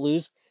knocks it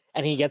loose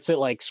and he gets it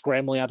like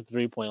scrambling out to the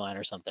 3-point line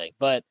or something.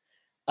 But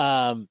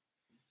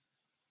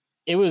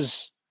it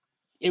was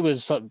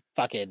some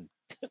fucking.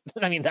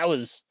 I mean, that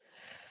was.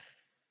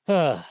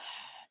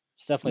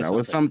 It's definitely that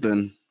was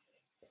something.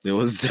 It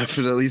was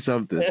definitely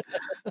something.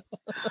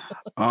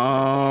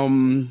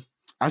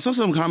 I saw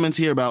some comments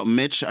here about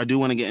Mitch. I do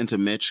want to get into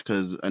Mitch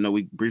because I know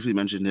we briefly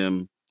mentioned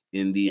him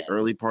in the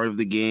early part of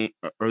the game,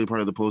 early part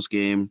of the post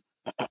game.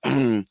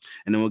 And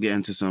then we'll get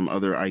into some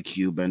other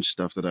IQ bench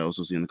stuff that I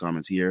also see in the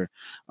comments here.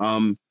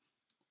 Hook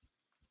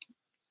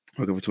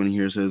up for 20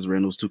 here says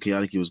Randall's too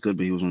chaotic. He was good,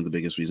 but he was one of the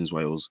biggest reasons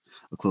why it was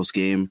a close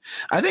game.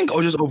 I think,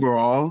 just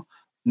overall,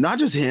 not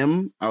just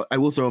him. I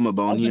will throw him a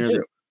bone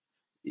here.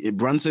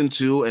 Brunson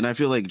too, and I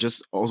feel like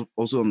just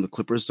also on the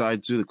Clippers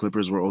side too, the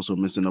Clippers were also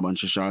missing a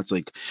bunch of shots.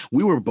 Like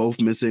we were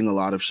both missing a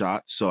lot of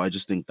shots, so I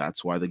just think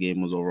that's why the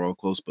game was overall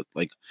close. But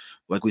like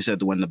we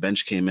said, when the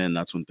bench came in,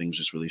 that's when things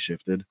just really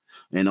shifted.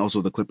 And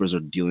also the Clippers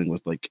are dealing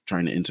with like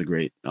trying to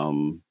integrate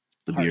the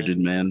bearded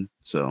man.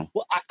 So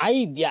well,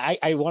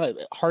 I want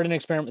to Harden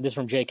experiment. This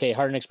from JK.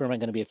 Harden experiment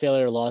going to be a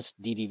failure. Lost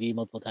DDV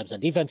multiple times on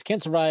defense.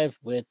 Can't survive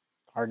with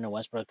Harden and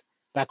Westbrook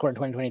backcourt in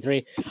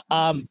 2023.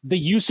 The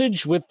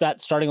usage with that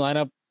starting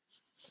lineup,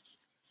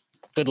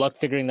 good luck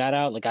figuring that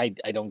out. Like I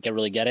don't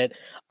really get it.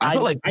 I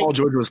felt like Paul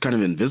George was kind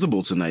of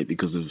invisible tonight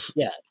because of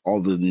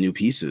all the new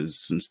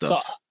pieces and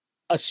stuff. So,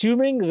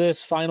 assuming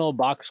this final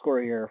box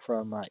score here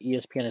from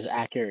ESPN is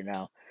accurate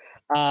now,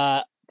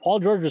 Paul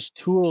George was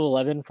 2 of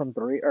 11 from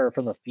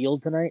the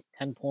field tonight,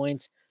 10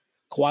 points.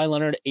 Kawhi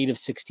Leonard 8 of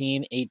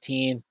 16,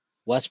 18.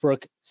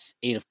 Westbrook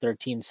 8 of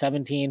 13,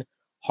 17.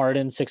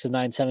 Harden 6 of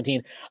 9,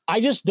 17. I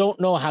just don't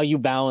know how you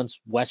balance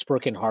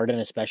Westbrook and Harden,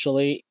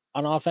 especially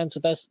on offense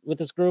with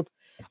this group.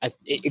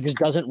 It just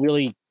doesn't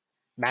really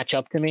match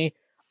up to me.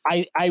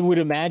 I would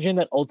imagine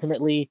that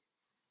ultimately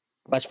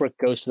Westbrook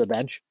goes to the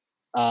bench,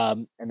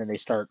 and then they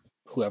start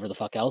whoever the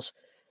fuck else.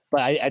 But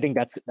I think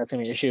that's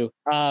gonna be an issue.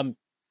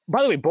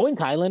 By the way, Bowen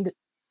Kyland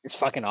is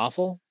fucking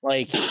awful.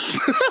 Like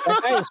that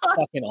guy is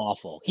fucking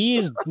awful. He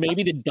is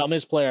maybe the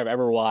dumbest player I've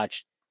ever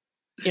watched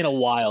in a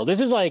while.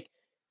 This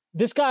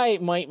guy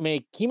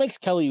makes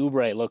Kelly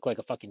Oubre look like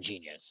a fucking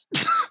genius.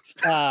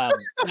 That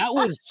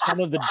was some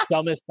of the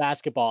dumbest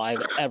basketball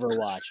I've ever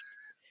watched.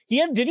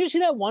 Did you see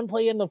that one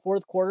play in the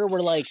fourth quarter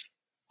where like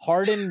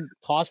Harden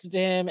tossed it to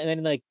him and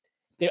then like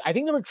I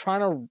think they were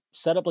trying to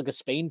set up like a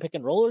Spain pick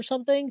and roll or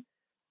something,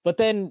 but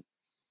then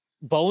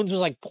Bones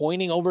was like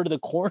pointing over to the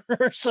corner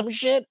or some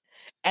shit,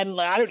 and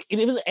I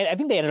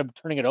think they ended up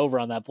turning it over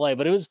on that play,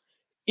 but it was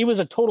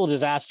a total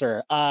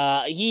disaster.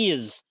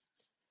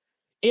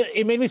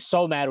 It made me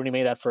so mad when he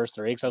made that first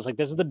three because I was like,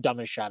 this is the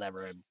dumbest shot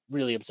ever. I'm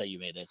really upset you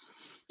made this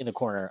in the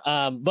corner.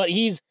 But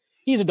he's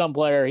a dumb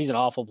player. He's an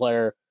awful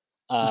player.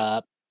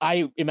 I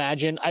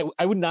imagine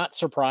I would not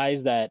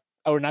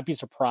be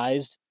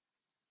surprised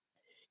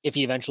if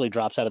he eventually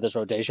drops out of this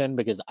rotation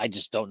because I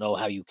just don't know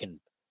how you can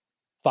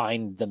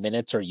find the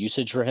minutes or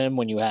usage for him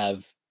when you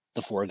have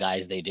the 4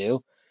 guys they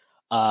do.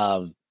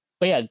 But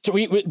yeah,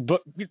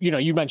 but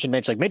you mentioned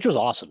Mitch. Like Mitch was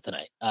awesome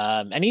tonight.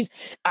 And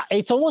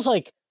it's almost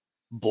like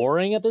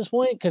boring at this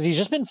point because he's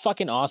just been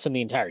fucking awesome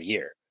the entire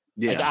year.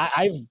 Yeah,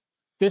 like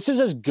this is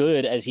as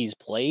good as he's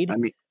played. I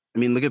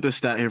mean, look at this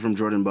stat here from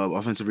Jordan Bub.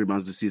 Offensive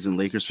rebounds this season: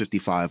 Lakers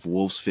 55,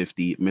 Wolves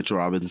 50, Mitchell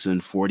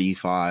Robinson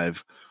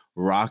 45,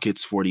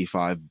 Rockets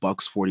 45,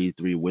 Bucks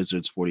 43,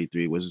 Wizards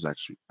 43. Wizards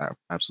actually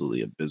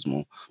absolutely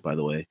abysmal, by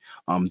the way.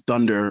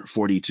 Thunder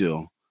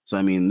 42. So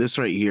I mean, this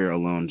right here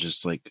alone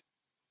just like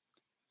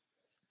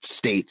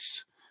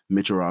states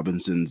Mitchell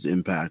Robinson's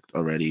impact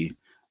already.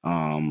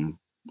 And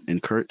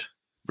Kurt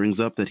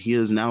brings up that he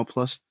is now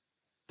plus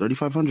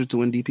 3,500 to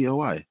win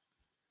DPOY.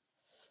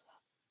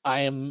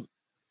 I might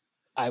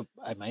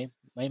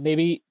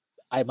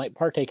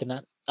partake in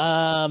that.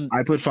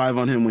 I put 5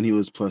 on him when he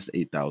was plus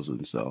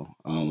 8,000, so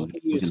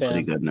looking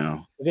pretty good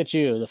now. Look at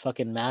you, the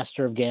fucking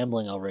master of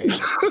gambling over here.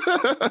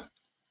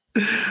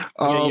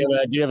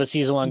 Do you have a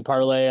season-long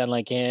parlay on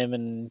like him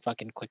and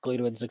fucking quickly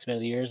to win 6 Man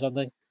of the Year or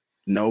something?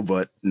 No,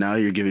 but now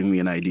you're giving me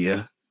an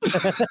idea.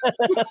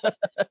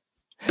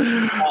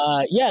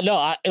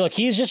 Look,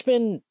 he's just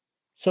been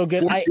so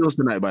good. 4 steals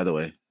tonight, by the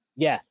way.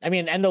 Yeah, I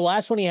mean, and the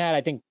last one he had,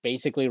 I think,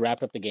 basically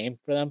wrapped up the game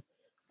for them.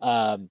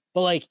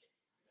 But like,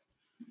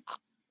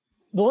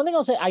 the one thing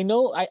I'll say, I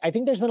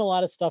think there's been a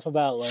lot of stuff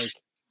about like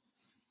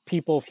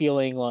people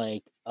feeling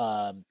like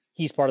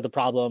he's part of the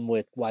problem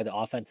with why the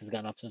offense has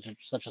gotten off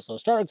such a slow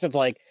start. Because it's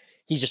like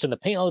he's just in the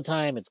paint all the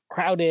time. It's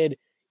crowded,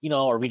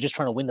 or we just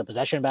trying to win the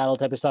possession battle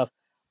type of stuff.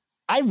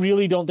 I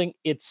really don't think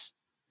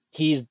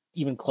he's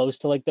even close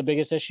to like the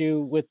biggest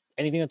issue with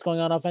anything that's going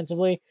on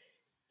offensively.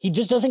 He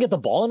just doesn't get the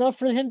ball enough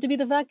for him to be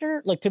the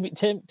factor, like to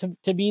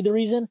be the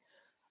reason.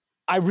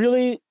 I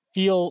really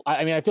feel,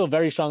 I feel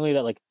very strongly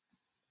that like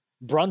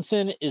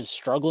Brunson is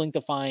struggling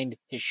to find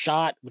his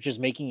shot, which is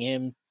making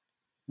him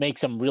make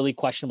some really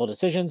questionable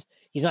decisions.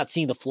 He's not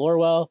seeing the floor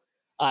well.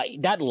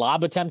 That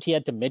lob attempt he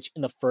had to Mitch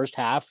in the first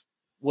half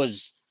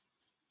was,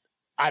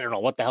 I don't know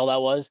what the hell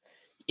that was.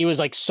 It was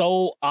like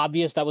so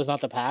obvious that was not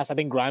the pass. I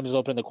think Grimes was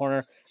open in the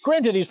corner.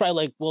 granted, he's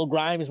probably like, well,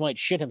 Grimes might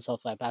shit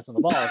himself by passing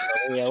the ball.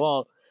 So, yeah,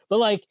 well, but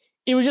like,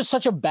 it was just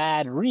such a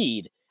bad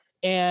read.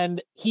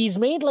 And he's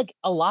made like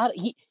a lot.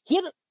 He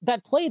had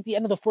that play at the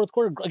end of the fourth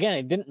quarter. Again,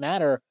 it didn't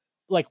matter.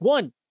 Like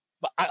one,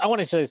 I want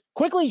to say this,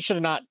 quickly should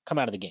have not come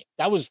out of the game.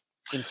 That was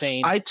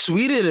insane. I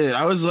tweeted it.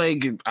 I was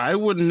like, I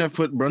wouldn't have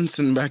put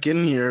Brunson back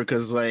in here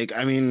because, like,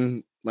 I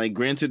mean, like,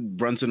 granted,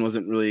 Brunson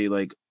wasn't really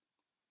like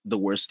the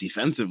worst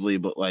defensively,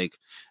 but like,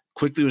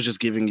 quickly was just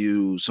giving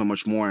you so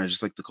much more, and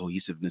just like the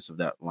cohesiveness of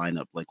that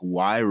lineup. Like,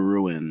 why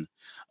ruin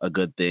a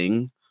good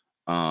thing?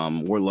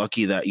 We're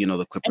lucky that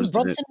the Clippers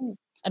didn't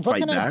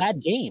Brunson had a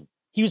bad game.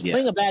 He was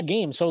playing a bad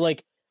game, so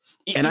like.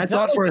 And I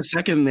thought for a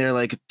second there,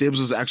 like Thibs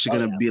was actually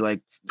going to be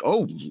like,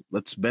 oh,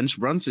 let's bench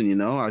Brunson,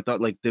 I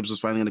thought like Thibs was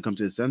finally going to come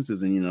to his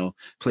senses and,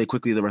 play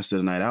quickly the rest of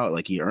the night out.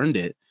 Like he earned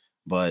it,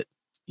 but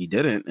he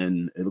didn't.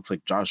 And it looks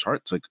like Josh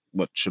Hart took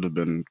what should have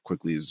been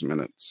Quickly's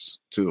minutes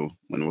too,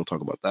 when we'll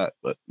talk about that.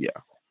 But yeah.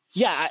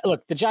 Yeah,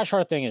 look, the Josh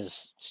Hart thing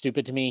is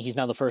stupid to me. He's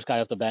now the first guy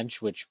off the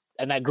bench,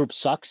 and that group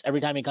sucks. Every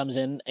time he comes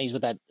in and he's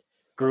with that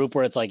group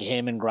where it's like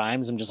him and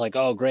Grimes, I'm just like,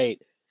 oh,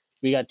 great.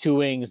 We got two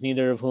wings,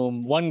 neither of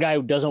whom one guy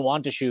who doesn't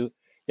want to shoot,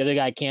 the other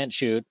guy can't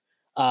shoot.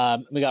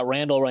 We got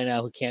Randall right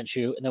now who can't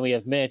shoot, and then we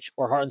have Mitch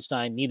or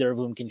Hartenstein, neither of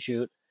whom can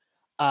shoot.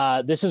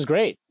 This is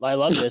great. I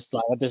love this.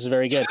 This is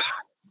very good.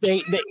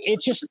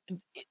 It's just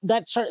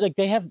that sort like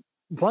they have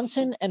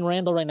Brunson and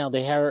Randall right now.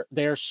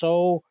 They're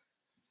so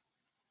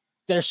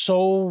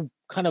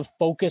kind of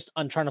focused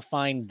on trying to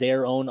find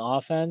their own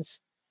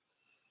offense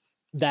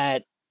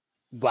that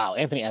wow,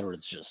 Anthony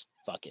Edwards just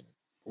fucking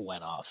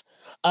went off.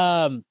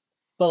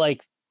 But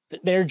like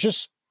they're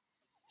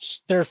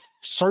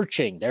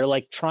searching. They're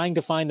like trying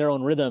to find their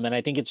own rhythm. And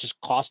I think it's just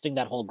costing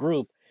that whole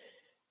group.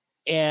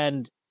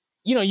 And,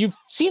 you've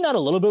seen that a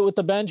little bit with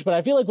the bench, but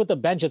I feel like with the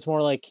bench, it's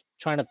more like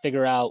trying to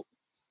figure out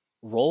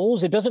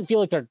roles. It doesn't feel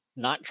like they're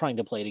not trying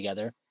to play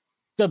together.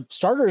 The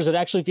starters, it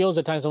actually feels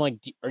at times I'm like,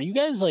 are you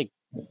guys like,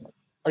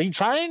 are you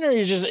trying or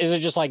is it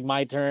just like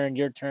my turn,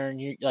 your turn?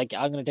 You're like,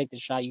 I'm going to take the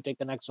shot. You take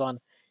the next one.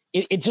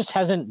 It just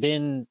hasn't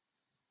been,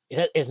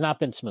 it's not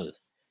been smooth.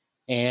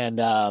 And,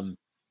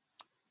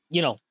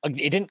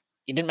 it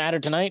didn't matter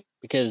tonight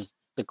because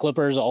the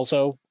Clippers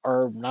also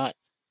are not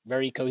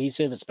very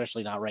cohesive,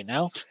 especially not right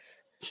now.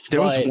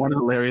 There was one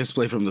hilarious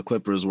play from the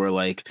Clippers where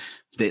like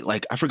they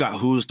I forgot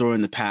who was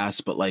throwing the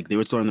pass, but like they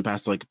were throwing the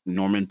pass to like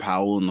Norman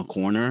Powell in the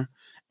corner,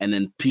 and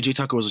then PJ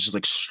Tucker was just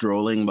like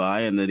strolling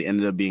by, and then it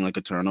ended up being like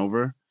a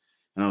turnover.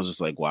 And I was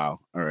just like, wow,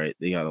 all right,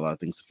 they got a lot of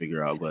things to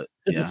figure out. But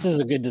yeah. This is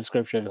a good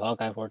description of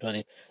Hawkeye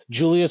 420.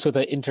 Julius with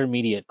an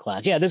intermediate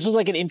class. Yeah, this was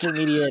like an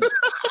intermediate.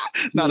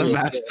 Not a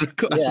master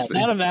class. Yeah,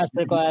 not a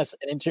master class,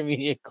 an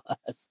intermediate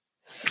class.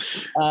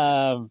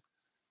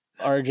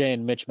 RJ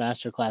and Mitch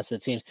master class,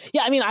 it seems.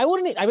 Yeah, I mean, I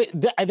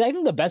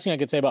think the best thing I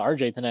could say about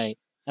RJ tonight,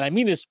 and I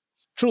mean this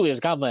truly as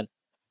a compliment,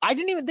 I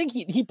didn't even think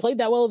he played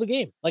that well of a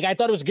game. Like, I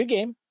thought it was a good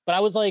game, but I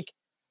was like,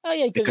 oh,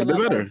 yeah, it could be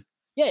better.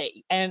 Yeah,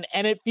 and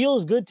it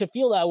feels good to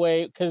feel that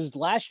way because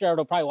last year I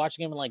would probably watch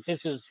the game and like,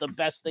 this is the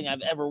best thing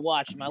I've ever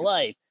watched in my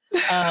life.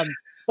 But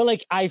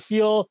like, I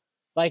feel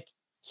like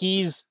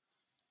he's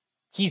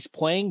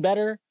playing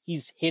better.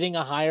 He's hitting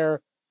a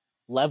higher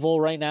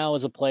level right now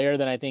as a player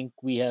than I think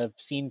we have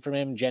seen from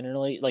him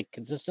generally, like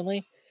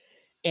consistently.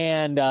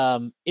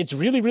 And it's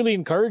really, really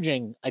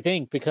encouraging, I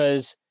think,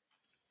 because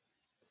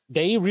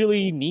they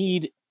really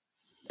need,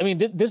 I mean,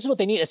 this is what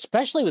they need,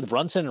 especially with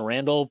Brunson and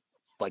Randall,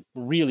 like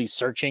really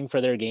searching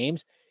for their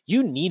games.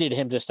 You needed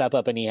him to step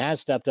up, and he has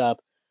stepped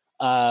up.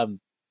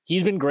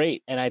 He's been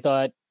great. And I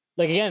thought,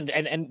 like, again,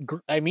 and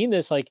I mean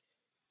this, like,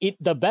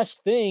 the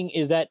best thing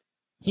is that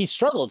he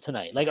struggled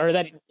tonight, like, or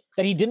that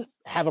he didn't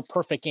have a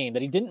perfect game,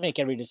 that he didn't make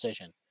every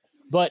decision.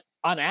 But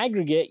on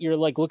aggregate, you're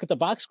like, look at the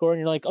box score and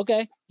you're like,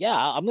 okay, yeah,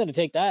 I'm going to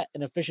take that.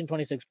 An efficient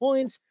 26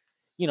 points,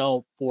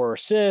 4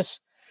 assists,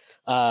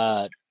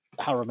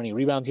 however many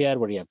rebounds he had.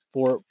 What do you have?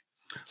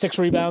 6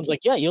 rebounds. Like,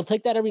 yeah, you'll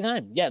take that every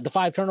time. Yeah, the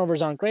 5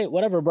 turnovers aren't great,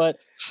 whatever. But,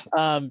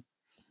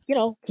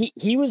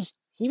 he was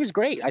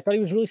great. I thought he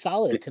was really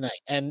solid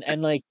tonight.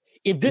 And like,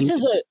 if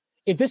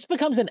this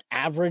becomes an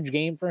average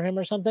game for him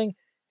or something,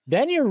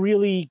 then you're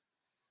really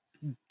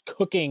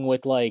cooking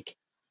with like,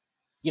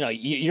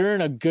 you're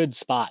in a good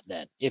spot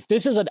then. If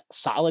this is a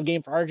solid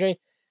game for RJ,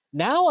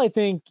 now I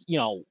think,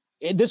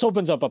 this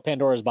opens up a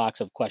Pandora's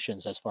box of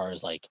questions as far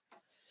as like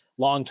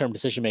long-term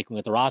decision-making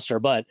with the roster.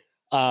 But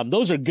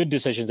those are good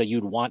decisions that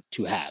you'd want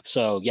to have.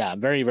 So yeah, I'm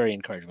very, very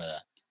encouraged by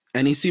that.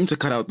 And he seemed to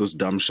cut out those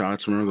dumb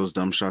shots. Remember those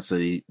dumb shots that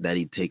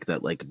he'd take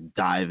that like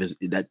dive is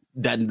that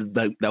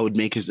would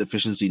make his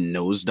efficiency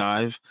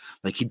nosedive.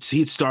 Like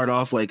he'd start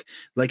off like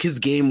his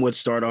game would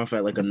start off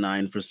at like a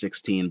 9 for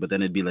 16, but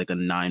then it'd be like a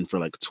 9 for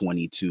like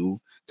 22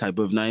 type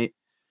of night.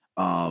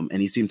 And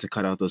he seemed to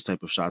cut out those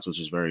type of shots, which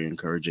is very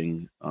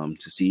encouraging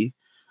to see.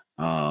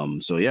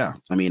 So yeah,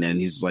 I mean, and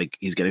he's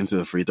getting to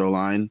the free throw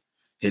line,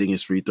 hitting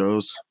his free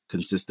throws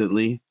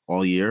consistently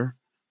all year.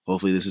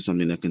 Hopefully this is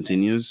something that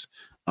continues.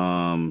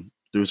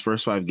 Through his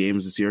first 5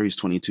 games this year, he's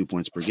 22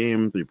 points per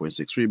game,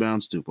 3.6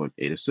 rebounds,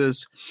 2.8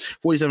 assists,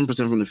 47%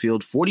 from the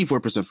field,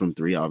 44% from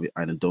 3.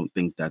 I don't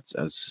think that's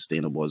as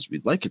sustainable as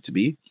we'd like it to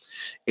be.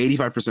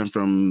 85%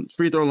 from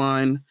free throw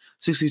line,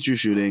 62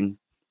 shooting,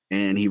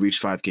 and he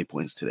reached 5K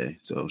points today.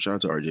 So shout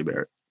out to RJ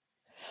Barrett.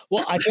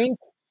 Well, I think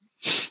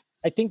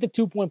the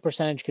 2-point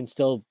percentage can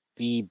still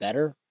be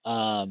better.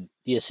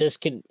 The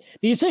assist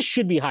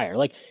should be higher.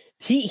 Like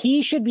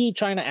he should be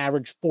trying to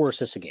average 4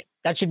 assists a game.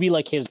 That should be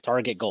like his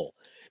target goal,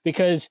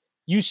 because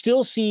you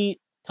still see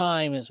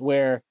times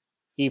where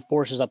he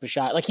forces up a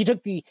shot. Like he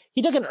took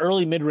an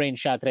early mid-range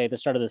shot today at the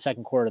start of the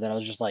second quarter that I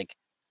was just like,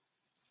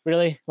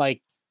 really?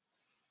 Like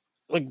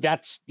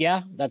that's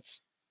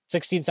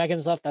 16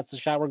 seconds left. That's the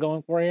shot we're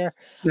going for here.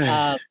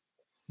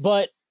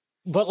 But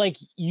like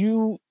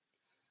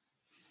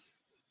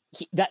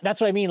that's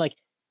what I mean. Like,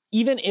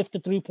 even if the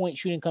 3-point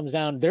shooting comes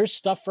down, there's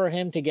stuff for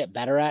him to get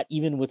better at,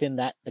 even within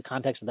the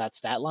context of that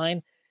stat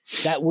line.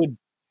 That would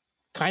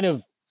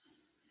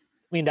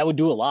that would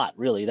do a lot,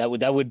 really. That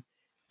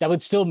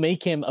would still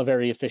make him a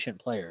very efficient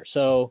player.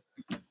 So,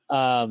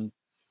 I'm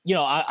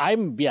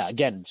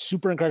again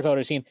super encouraged by what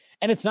I've seen.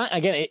 And it's not,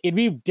 again, it'd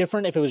be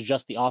different if it was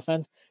just the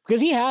offense, because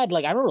he had,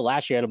 like, I remember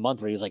last year had a month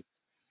where he was like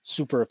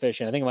super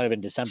efficient. I think it might have been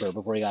December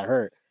before he got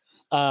hurt.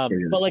 But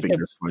like,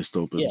 sliced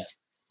open. Yeah.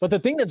 But the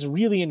thing that's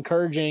really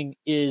encouraging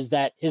is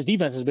that his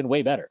defense has been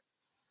way better.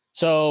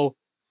 So,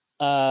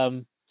 I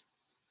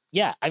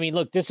mean,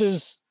 look, this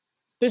is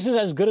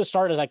as good a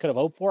start as I could have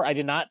hoped for. I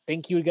did not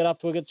think he would get off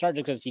to a good start,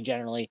 just because he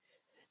generally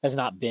has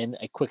not been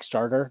a quick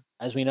starter,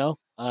 as we know.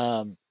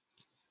 But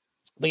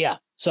yeah,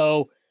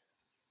 so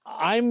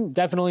I'm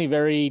definitely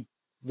very,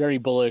 very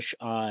bullish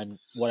on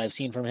what I've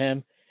seen from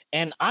him.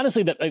 And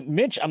honestly,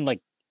 Mitch, I'm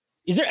like,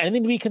 is there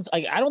anything to be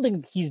I don't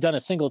think he's done a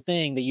single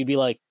thing that you'd be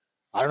like,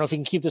 I don't know if he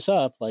can keep this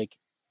up. Like,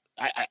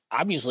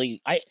 I'm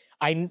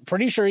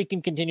pretty sure he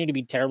can continue to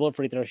be terrible at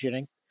free throw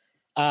shooting.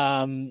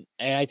 And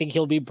I think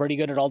he'll be pretty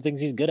good at all things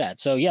he's good at.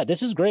 So yeah,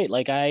 this is great.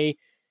 Like, I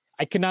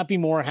could not be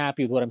more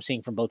happy with what I'm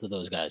seeing from both of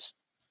those guys.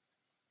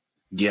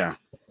 Yeah.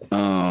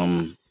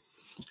 And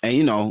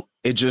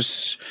it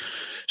just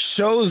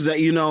shows that,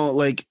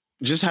 like,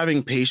 just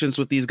having patience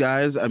with these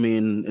guys. I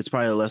mean, it's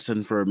probably a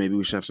lesson for maybe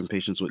we should have some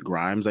patience with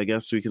Grimes, I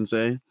guess we can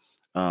say.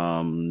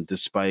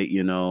 Despite,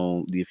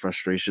 the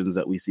frustrations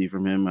that we see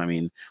from him. I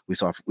mean,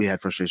 we had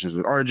frustrations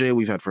with RJ.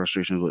 We've had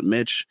frustrations with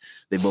Mitch.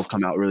 They both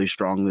come out really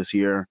strong this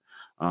year.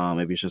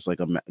 Maybe it's just like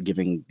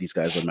giving these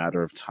guys a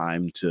matter of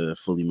time to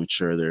fully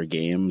mature their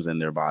games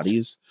and their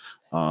bodies.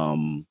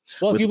 Well,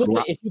 if you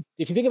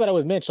think about it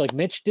with Mitch, like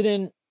Mitch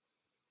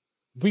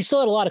we still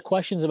had a lot of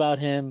questions about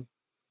him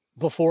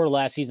before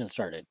last season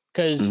started,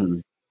 because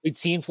we'd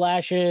seen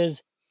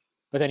flashes,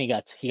 but then he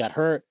got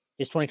hurt.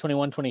 His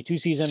 2021-22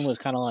 season was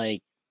kind of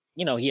like,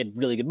 he had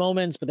really good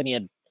moments, but then he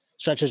had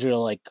stretches where you're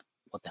like,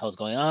 what the hell's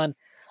going on?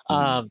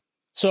 But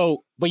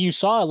you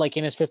saw, like,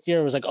 in his 5th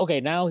year, it was like,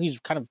 okay, now he's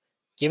kind of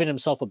given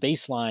himself a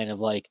baseline of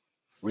like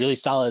really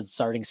solid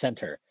starting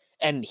center.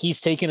 And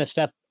he's taken a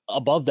step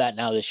above that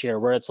now this year,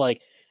 where it's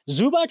like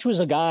Zubac was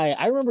a guy,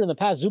 I remember in the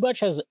past, Zubac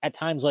has at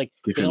times like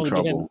giving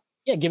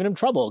him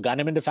trouble,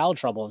 gotten him into foul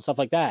trouble and stuff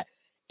like that.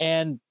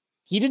 And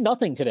he did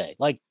nothing today.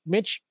 Like,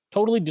 Mitch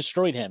totally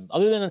destroyed him,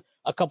 other than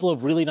a couple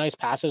of really nice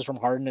passes from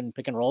Harden and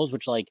pick and rolls,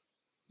 which, like,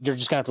 you're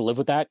just gonna have to live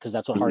with that because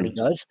that's what Harden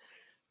does.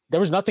 There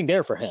was nothing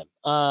there for him.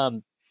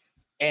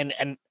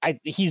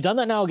 He's done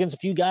that now against a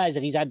few guys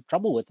that he's had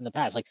trouble with in the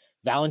past. Like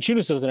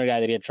Valanciunas was another guy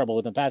that he had trouble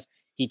with in the past.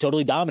 He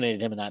totally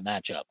dominated him in that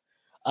matchup.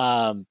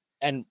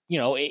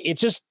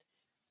 It's just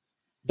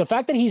the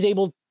fact that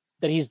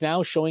he's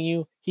now showing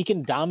you he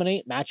can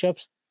dominate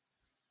matchups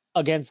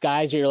against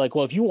guys that you're like,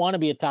 well, if you want to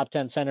be a top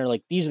 10 center,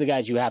 like, these are the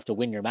guys you have to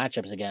win your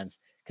matchups against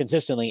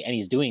consistently, and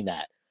he's doing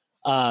that.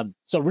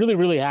 So really,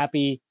 really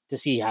happy to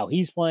see how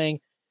he's playing.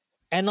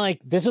 And, like,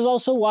 this is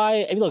also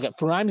why, I mean, look,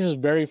 Grimes is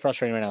very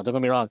frustrating right now, don't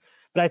get me wrong,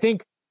 but I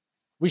think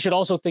we should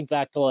also think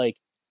back to, like,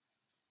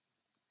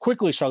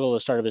 Quickly struggled at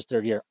the start of his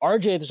 3rd year.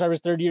 RJ at the start of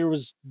his 3rd year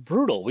was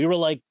brutal. We were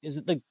like,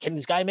 can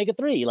this guy make a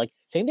 3? Like,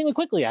 same thing with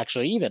Quickly,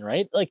 actually, even,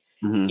 right? Like,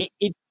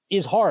 it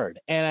is hard.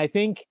 And I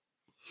think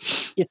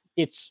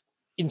it's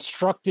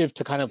instructive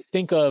to kind of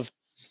think of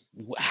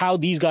how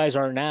these guys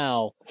are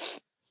now,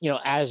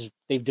 as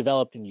they've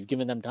developed and you've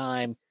given them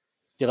time,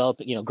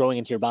 growing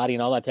into your body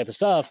and all that type of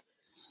stuff.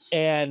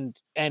 And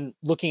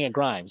looking at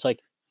Grimes, like,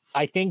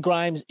 I think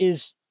Grimes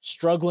is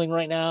struggling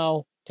right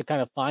now to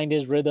kind of find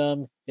his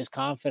rhythm, his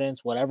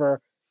confidence,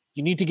 whatever.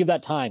 You need to give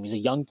that time. He's a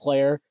young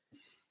player.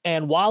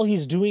 And while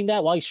he's doing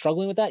that, while he's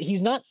struggling with that,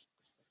 he's not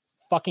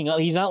fucking up.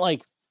 He's not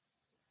like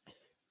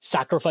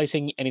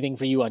sacrificing anything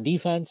for you on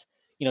defense.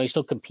 He's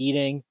still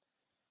competing.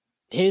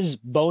 His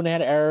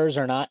bonehead errors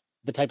are not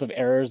the type of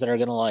errors that are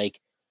going to, like,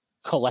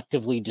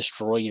 collectively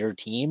destroy your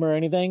team or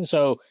anything.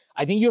 So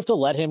I think you have to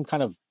let him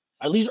kind of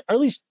at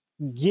least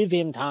give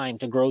him time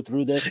to grow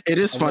through this. It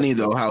is funny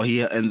though how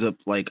he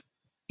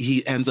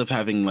ends up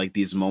having like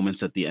these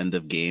moments at the end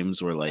of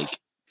games where, like,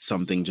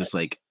 something just,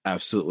 like,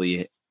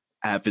 absolutely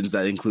happens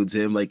that includes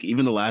him. Like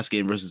even the last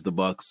game versus the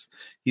Bucks,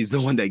 he's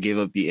the one that gave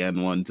up the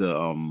and one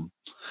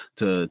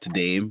to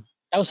Dame.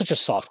 That was such a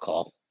soft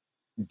call.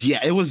 Yeah,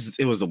 it was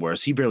the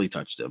worst. He barely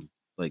touched him.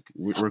 Like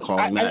we're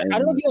calling that. I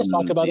don't know if you guys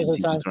talked about this at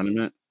the time.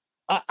 Tournament.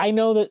 I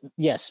know that,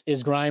 yes,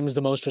 is Grimes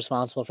the most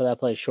responsible for that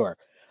play? Sure.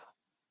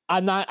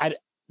 That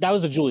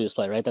was the Julius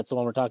play, right? That's the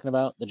one we're talking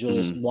about, the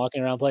Julius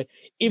walking around play.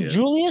 If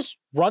Julius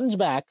runs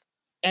back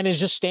and is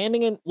just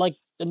standing in like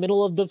the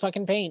middle of the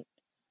fucking paint,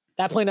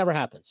 that play never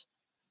happens.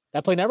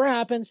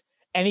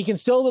 And he can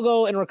still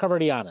go and recover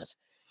to Giannis.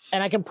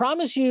 And I can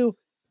promise you,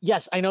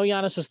 yes, I know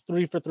Giannis was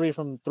 3 for 3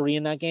 from 3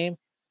 in that game.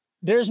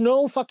 There's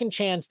no fucking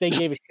chance they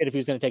gave a shit if he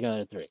was going to take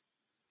another 3.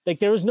 Like,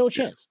 there was no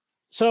chance.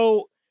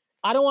 So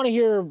I don't want to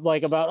hear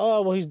like about,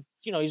 oh, well, he's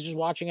just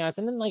watching us.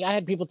 And then like I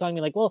had people telling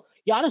me like, well,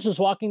 Giannis was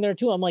walking there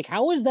too. I'm like,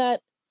 how is that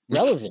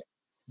relevant?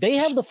 They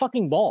have the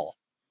fucking ball.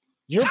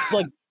 You're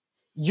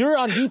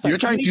on defense. You're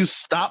trying to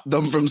stop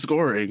them from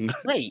scoring.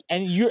 Right.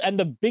 And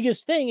the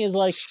biggest thing is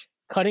like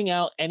cutting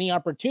out any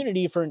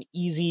opportunity for an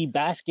easy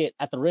basket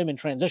at the rim in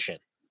transition.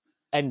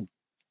 And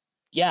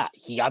yeah,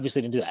 he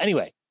obviously didn't do that.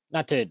 Anyway,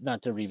 not to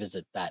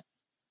revisit that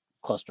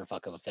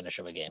clusterfuck of a finish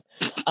of a game.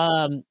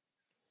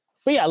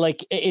 But yeah,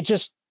 like it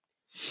just,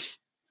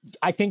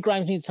 I think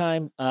Grimes needs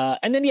time.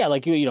 And then, yeah,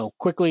 like,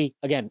 quickly,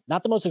 again,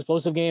 not the most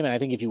explosive game. And I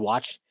think if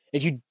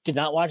you did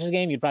not watch this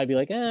game, you'd probably be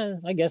like,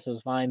 I guess it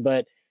was fine.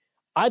 But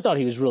I thought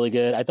he was really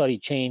good. I thought he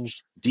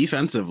changed.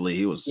 Defensively,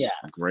 he was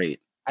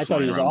great. I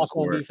thought he was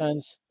awesome on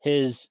defense.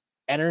 His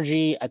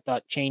energy, I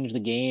thought, changed the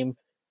game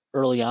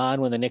early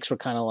on when the Knicks were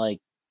kind of like,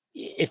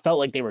 it felt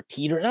like they were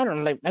teetering. I don't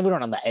know, they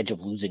weren't on the edge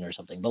of losing or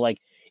something, but like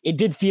it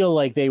did feel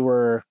like they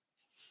were.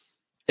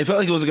 It felt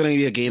like it was going to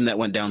be a game that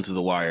went down to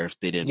the wire if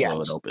they didn't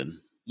blow it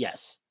open.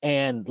 Yes,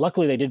 and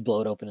luckily they did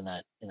blow it open in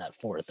that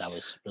fourth. That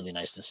was really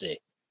nice to see.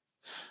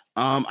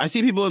 I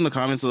see people in the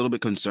comments a little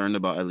bit concerned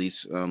about at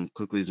least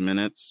Quickly's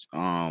minutes,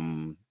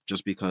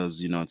 just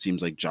because it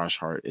seems like Josh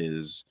Hart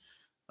is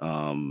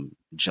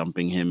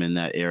jumping him in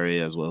that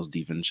area as well as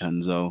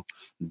DiVincenzo.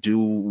 Do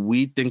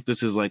we think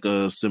this is like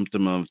a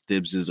symptom of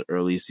Thibs's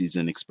early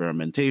season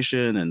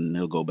experimentation and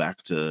he'll go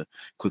back to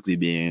Quickly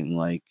being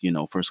like,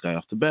 first guy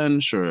off the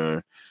bench?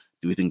 Or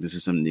do we think this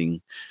is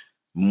something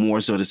more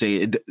so to stay?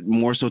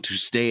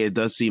 It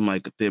does seem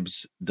like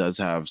Thibs does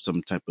have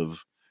some type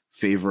of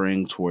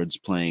favoring towards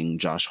playing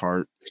Josh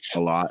Hart a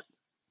lot.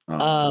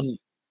 I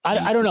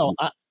don't know.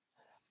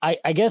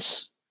 I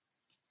guess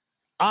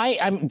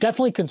I'm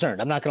definitely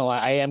concerned. I'm not going to lie.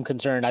 I am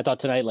concerned. I thought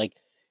tonight, like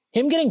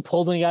him getting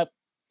pulled when he got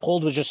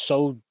pulled was just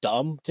so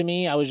dumb to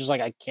me. I was just like,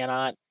 I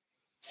cannot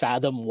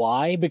fathom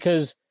why,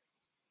 because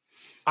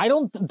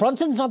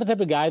Brunson's not the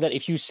type of guy that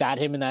if you sat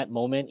him in that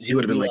moment, he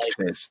would have been like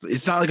pissed.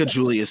 It's not like a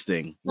Julius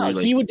thing. No,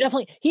 he would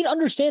definitely, he'd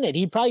understand it.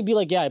 He'd probably be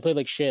like, yeah, I played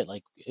like shit.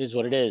 Like it is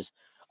what it is.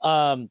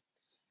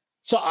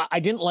 So I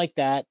didn't like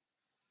that.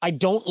 I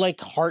don't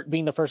like Hart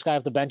being the first guy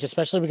off the bench,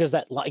 especially because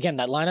that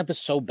lineup is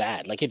so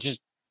bad. Like it just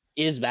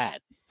is bad.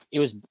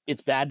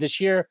 It's bad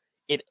this year.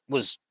 It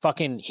was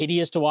fucking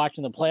hideous to watch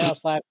in the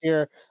playoffs last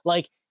year.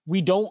 Like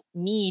we don't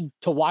need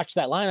to watch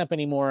that lineup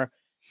anymore.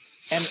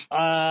 And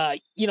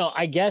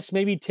I guess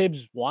maybe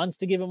Tibbs wants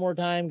to give it more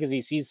time because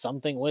he sees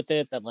something with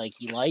it that like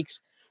he likes.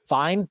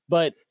 Fine,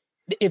 but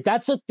if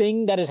that's a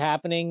thing that is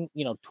happening,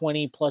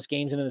 20 plus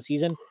games into the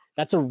season,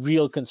 that's a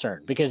real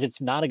concern because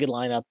it's not a good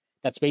lineup.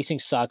 That spacing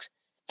sucks,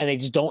 and they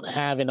just don't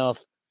have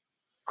enough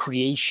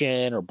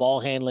creation or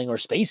ball handling or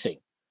spacing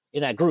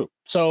in that group.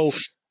 So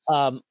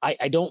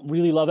I don't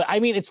really love it. I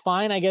mean, it's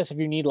fine, I guess, if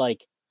you need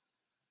like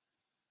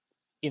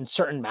in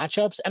certain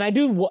matchups. And I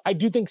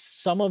do think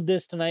some of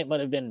this tonight might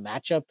have been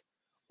matchup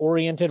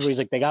oriented, where he's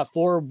like, they got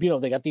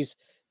they got these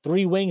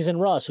 3 wings in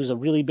Russ, who's a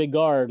really big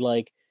guard.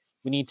 Like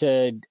we need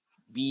to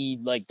be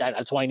like that.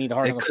 That's why I need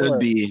Hart on the floor.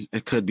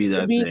 It could be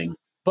that thing.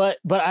 But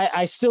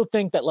I still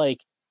think that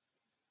like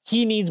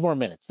he needs more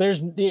minutes.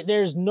 There's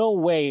no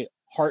way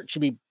Hart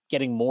should be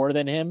getting more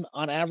than him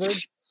on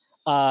average.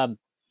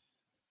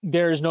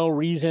 There's no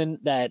reason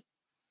that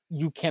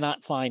you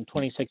cannot find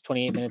 26,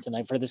 28 minutes a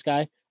night for this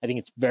guy. I think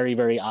it's very,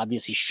 very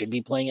obvious he should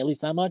be playing at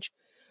least that much.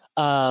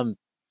 And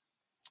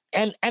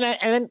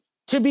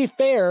to be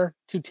fair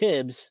to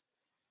Tibbs,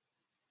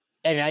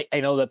 and I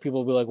know that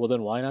people will be like, well,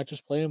 then why not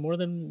just play more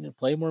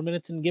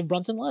minutes and give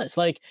Brunson less?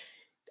 Like,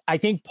 I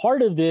think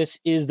part of this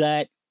is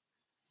that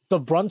the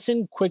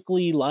Brunson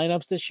Quickly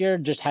lineups this year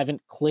just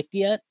haven't clicked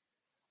yet.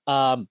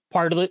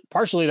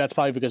 Partially that's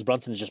probably because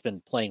Brunson's just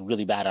been playing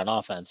really bad on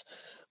offense,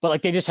 but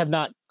like they just have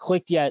not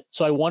clicked yet.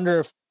 So I wonder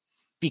if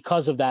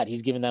because of that,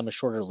 he's giving them a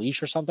shorter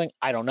leash or something.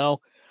 I don't know.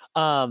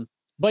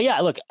 But yeah,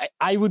 look,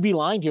 I would be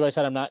lying to you if I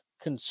said I'm not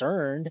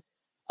concerned.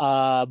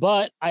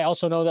 But I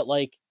also know that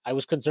like I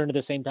was concerned at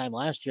the same time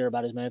last year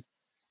about his minutes,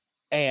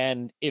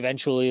 and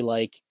eventually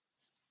like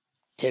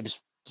Tibbs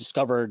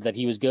discovered that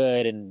he was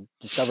good and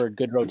discovered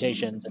good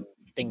rotations and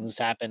things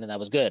happened and that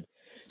was good.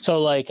 So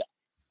like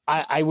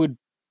I would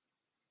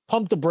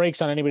pump the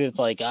brakes on anybody that's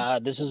like,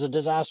 this is a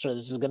disaster,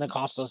 this is going to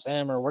cost us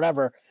him or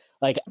whatever.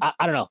 Like, I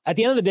don't know. At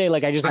the end of the day,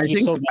 like, I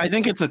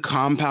think it's a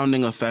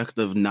compounding effect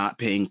of not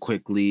paying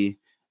quickly.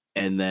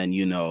 And then,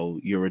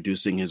 you're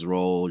reducing his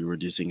role, you're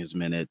reducing his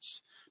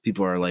minutes.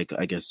 People are like,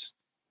 I guess,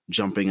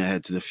 jumping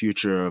ahead to the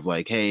future of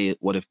like, hey,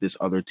 what if this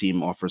other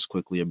team offers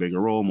quickly a bigger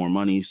role, more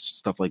money,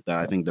 stuff like that.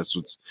 I think that's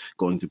what's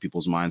going through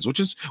people's minds, which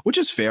is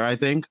fair, I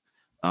think.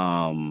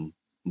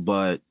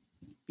 But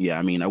yeah,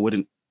 I mean, I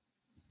wouldn't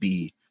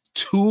be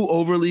too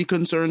overly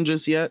concerned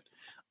just yet.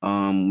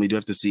 We do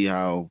have to see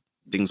how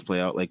things play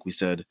out. Like we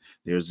said,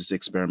 there's this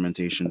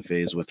experimentation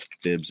phase with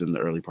Thibs in the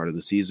early part of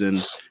the season,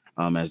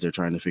 as they're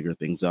trying to figure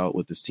things out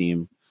with this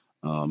team.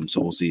 So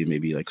we'll see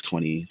maybe like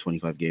 20,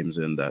 25 games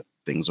in that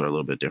things are a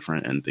little bit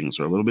different and things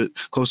are a little bit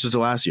closer to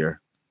last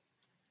year.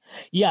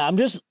 Yeah, I'm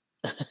just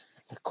the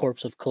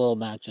corpse of Khalil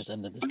Mack just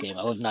ended this game.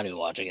 I was not even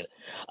watching it.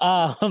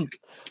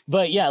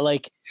 But yeah,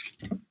 like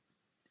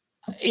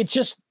it's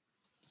just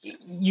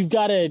you've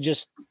got to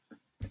just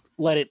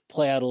let it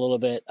play out a little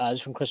bit. This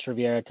is from Christopher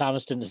Vieira.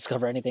 Thomas didn't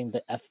discover anything.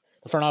 The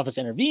front office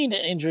intervened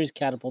and injuries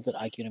catapulted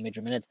IQ to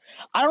major minutes.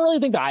 I don't really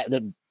think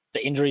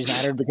the injuries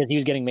mattered because he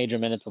was getting major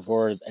minutes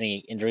before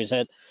any injuries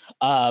hit.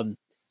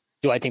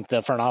 Do I think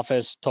the front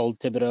office told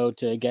Thibodeau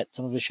to get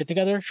some of his shit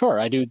together? Sure,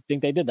 I do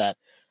think they did that.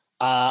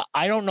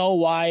 I don't know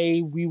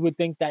why we would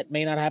think that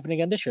may not happen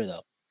again this year,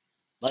 though.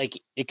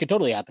 Like, it could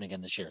totally happen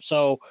again this year.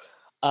 So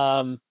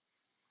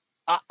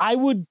I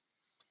would,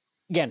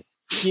 again,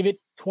 give it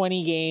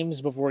 20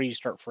 games before you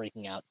start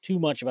freaking out too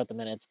much about the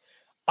minutes.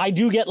 I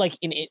do get, like,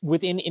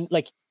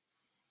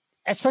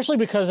 especially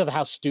because of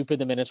how stupid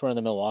the minutes were in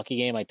the Milwaukee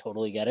game. I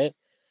totally get it.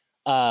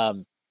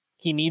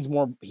 He needs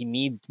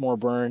more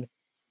burn.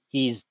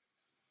 He's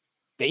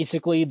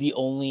basically the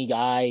only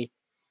guy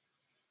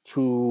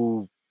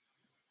who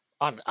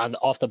on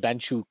off the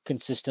bench who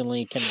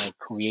consistently can like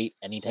create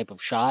any type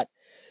of shot.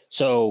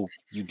 So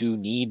you do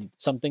need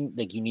something,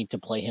 like you need to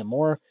play him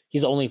more.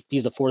 He's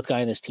the fourth guy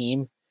in this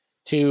team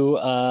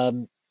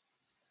to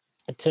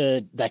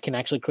that can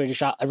actually create a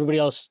shot. Everybody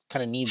else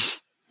kind of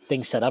needs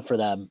things set up for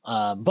them.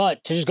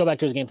 But to just go back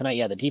to his game tonight,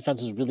 yeah, the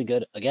defense was really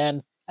good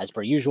again, as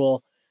per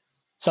usual.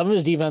 Some of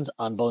his defense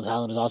on Bones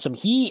Highland is awesome.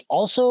 He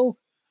also,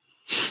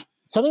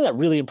 something that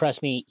really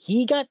impressed me,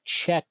 he got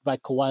checked by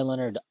Kawhi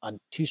Leonard on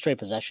 2 straight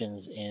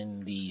possessions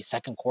in the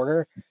second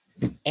quarter.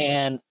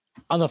 And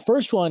on the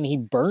first one, he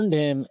burned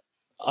him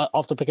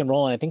off the pick and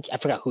roll. And I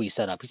forgot who he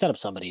set up. He set up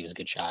somebody. It was a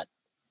good shot.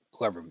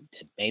 Whoever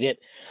made it.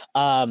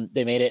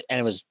 They made it, and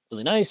it was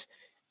really nice.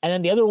 And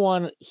then the other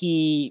one,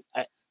 it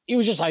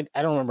was just, I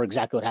don't remember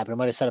exactly what happened. I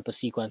might have set up a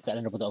sequence that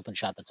ended up with an open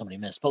shot that somebody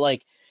missed. But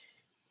like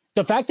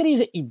the fact that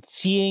he's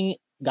seeing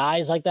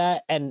guys like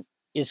that and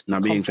is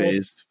not being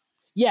phased.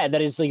 Yeah,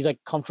 that is, he's like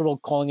comfortable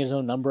calling his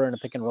own number in a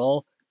pick and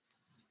roll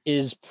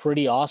is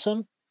pretty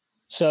awesome.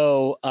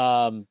 So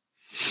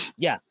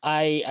yeah,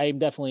 I'm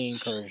definitely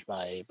encouraged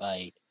by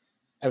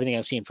everything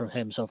I've seen from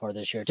him so far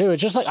this year too.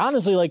 It's just like,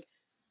 honestly, like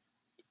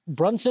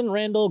Brunson,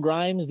 Randall,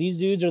 Grimes, these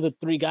dudes are the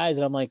 3 guys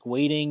that I'm like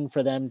waiting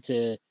for them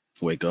to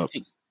wake up.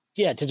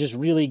 To just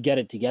really get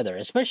it together.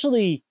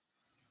 Especially,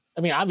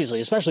 I mean, obviously,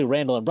 especially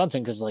Randall and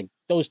Brunson, because like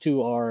those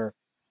 2 are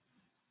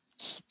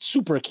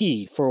super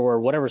key for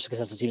whatever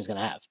success the team is going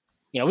to have.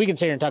 You know, we can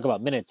sit here and talk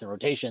about minutes and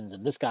rotations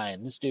and this guy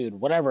and this dude,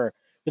 whatever.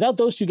 Without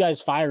those 2 guys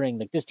firing,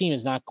 like this team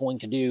is not going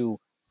to do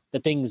the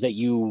things that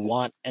you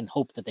want and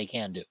hope that they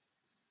can do.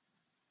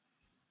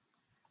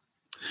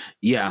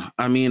 Yeah,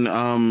 I mean,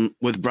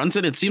 with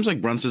Brunson, it seems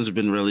like Brunson's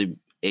been really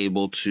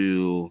able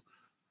to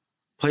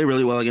play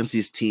really well against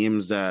these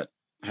teams that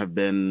have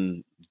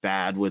been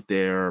bad with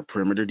their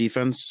perimeter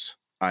defense,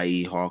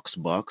 i.e. Hawks,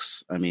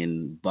 Bucks. I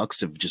mean, Bucks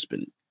have just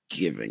been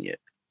giving it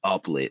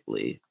up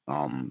lately.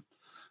 But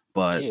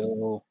but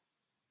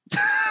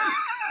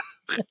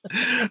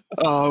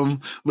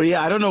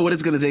yeah, I don't know what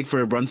it's going to take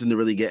for Brunson to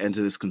really get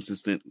into this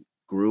consistent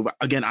groove.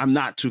 Again, I'm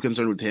not too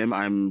concerned with him.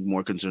 I'm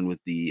more concerned with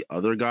the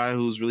other guy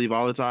who's really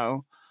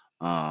volatile.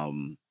 But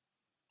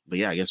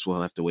yeah, I guess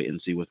we'll have to wait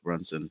and see with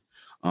Brunson.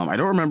 I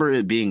don't remember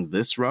it being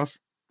this rough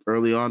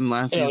early on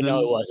last season. No,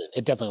 it wasn't.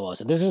 It definitely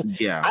wasn't. This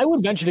is, yeah. I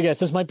would venture to guess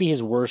this might be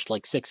his worst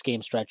like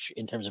 6-game stretch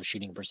in terms of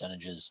shooting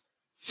percentages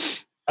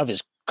of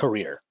his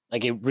career.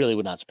 Like it really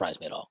would not surprise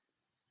me at all.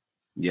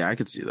 Yeah, I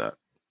could see that.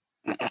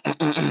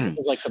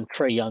 It's like some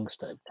Trae Young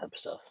type of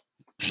stuff.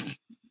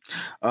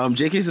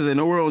 JK says, I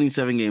know we're only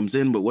 7 games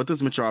in, but what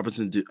does Mitch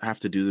Robinson have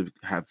to do to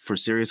have for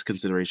serious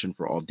consideration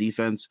for all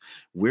defense?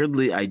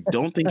 Weirdly, I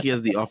don't think he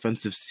has the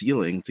offensive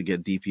ceiling to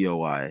get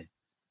DPOY.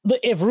 But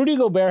if Rudy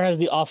Gobert has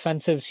the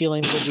offensive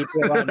ceiling for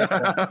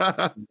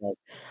DPOY,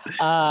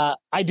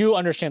 I do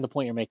understand the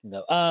point you're making,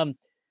 though.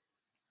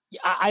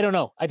 I don't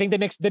know. I think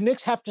the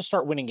Knicks have to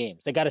start winning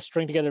games. They got to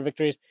string together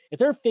victories. If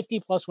they're a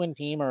 50-plus win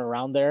team or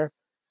around there,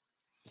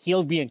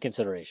 he'll be in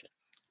consideration.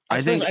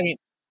 I think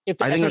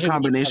a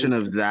combination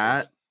of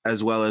that,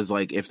 as well as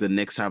like if the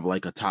Knicks have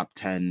like a top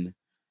 10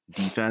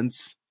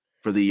 defense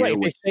for the year.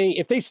 Right,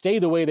 if they stay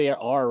the way they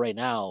are right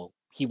now,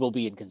 he will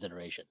be in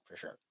consideration for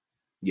sure.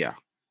 Yeah.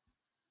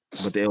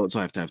 But they also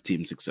have to have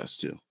team success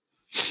too.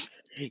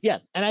 Yeah,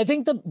 and I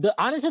think the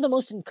honestly the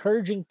most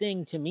encouraging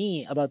thing to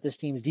me about this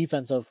team's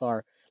defense so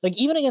far, like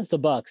even against the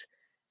Bucks,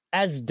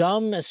 as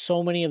dumb as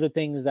so many of the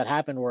things that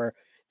happened were,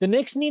 the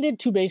Knicks needed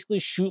to basically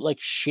shoot like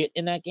shit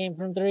in that game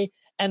from three,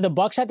 and the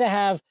Bucks had to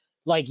have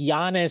like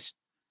Giannis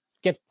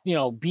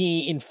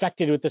be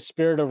infected with the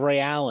spirit of Ray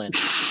Allen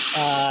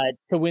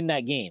to win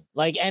that game.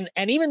 Like, and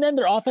even then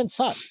their offense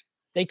sucked.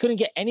 They couldn't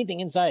get anything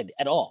inside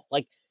at all.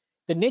 Like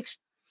the Knicks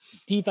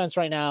defense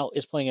right now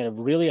is playing at a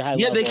really high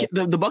level.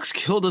 Yeah, the Bucks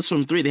killed us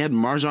from three. They had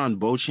Marjon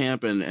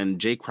Beauchamp and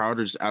Jay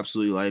Crowder just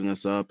absolutely lighting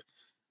us up.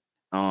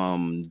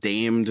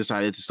 Dame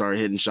decided to start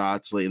hitting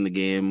shots late in the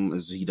game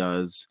as he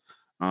does.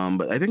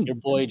 But I think your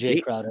boy Jay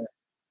Crowder.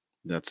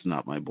 That's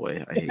not my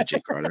boy. I hate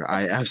Jay Crowder.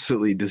 I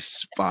absolutely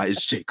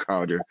despise Jay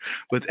Crowder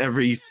with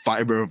every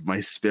fiber of my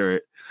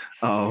spirit.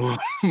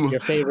 Your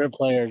favorite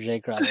player, Jay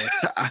Crowder.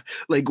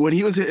 Like when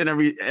he was hitting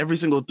every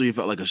single three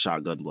felt like a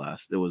shotgun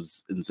blast. It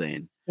was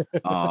insane.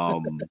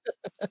 But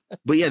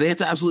yeah, they had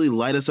to absolutely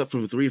light us up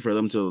from three for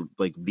them to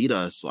like beat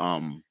us.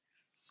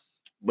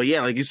 But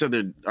yeah, like you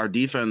said, our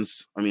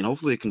defense, I mean,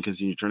 hopefully it can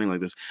continue trending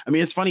like this. I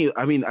mean, it's funny.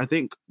 I mean, I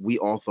think we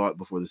all thought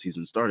before the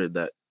season started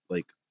that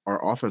like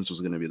our offense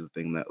was going to be the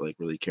thing that like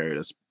really carried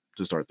us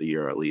to start the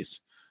year at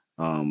least.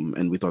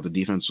 And we thought the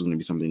defense was going to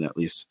be something that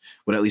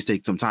would at least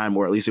take some time,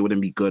 or at least it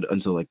wouldn't be good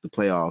until like the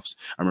playoffs.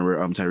 I remember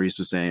Tyrese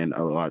was saying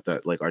a lot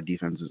that like our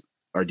defense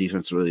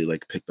really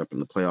like picked up in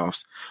the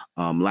playoffs.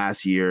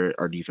 Last year,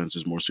 our defense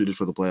is more suited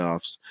for the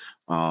playoffs.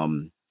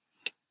 And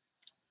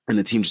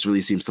the team just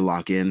really seems to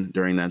lock in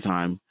during that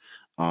time.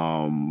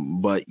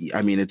 But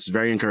I mean, it's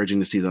very encouraging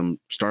to see them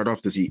start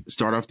off the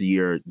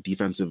year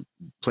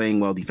playing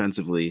well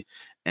defensively.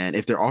 And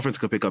if their offense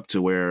could pick up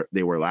to where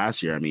they were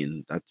last year, I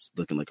mean, that's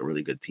looking like a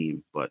really good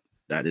team, but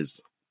that is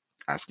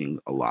asking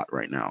a lot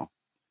right now,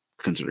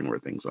 considering where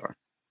things are.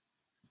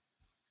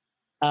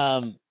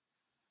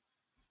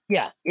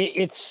 Yeah,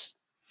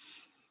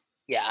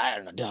 I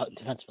don't know.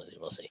 Defensively,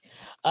 we'll see.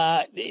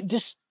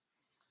 Just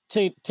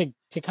to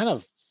kind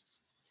of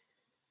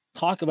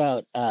talk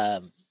about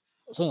something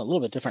a little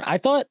bit different. I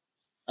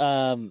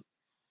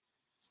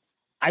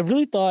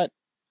really thought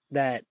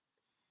that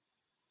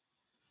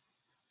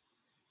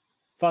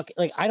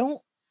I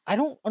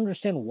don't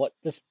understand what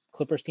this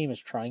Clippers team is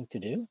trying to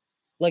do.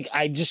 Like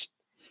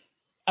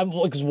I'm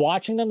like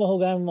watching them the whole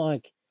game. I'm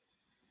like,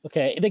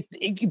 okay, I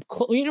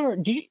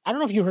don't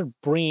know if you heard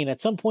Breen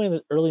at some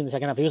point early in the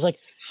second half. He was like,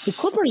 the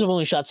Clippers have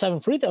only shot 7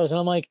 free throws, and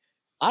I'm like,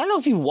 I don't know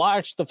if you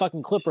watched the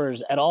fucking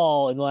Clippers at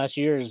all in the last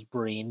years,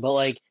 Breen, but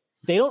like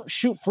they don't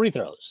shoot free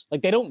throws.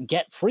 Like they don't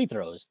get free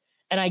throws,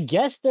 and I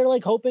guess they're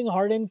like hoping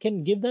Harden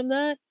can give them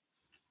that.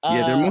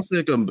 Yeah, they're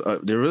mostly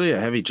like they're really a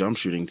heavy jump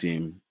shooting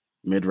team,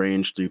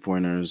 mid-range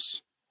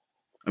 3-pointers.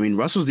 I mean,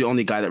 Russ was the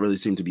only guy that really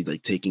seemed to be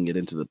like taking it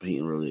into the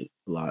paint really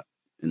a lot,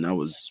 and that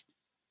was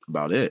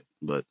about it.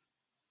 But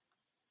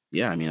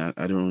yeah, I mean,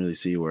 I don't really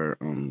see where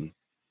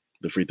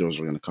the free throws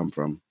were going to come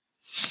from.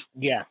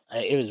 Yeah,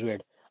 it was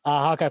weird.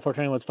 Hawkeye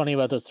 420, what's funny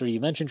about those three you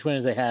mentioned, Twin,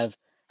 is they have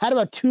had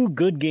about 2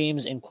 good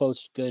games, in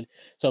quotes, good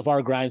so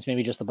far. Grimes,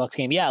 maybe just the Bucks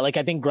game. Yeah, like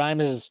I think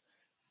Grimes is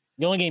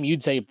the only game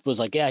you'd say was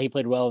like, yeah, he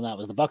played well, and that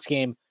was the Bucks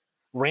game.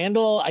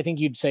 Randall, I think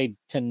you'd say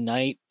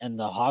tonight and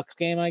the Hawks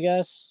game, I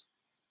guess,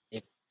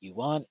 if you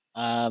want.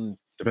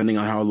 Depending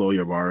on how low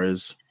your bar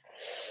is.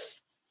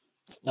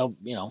 No,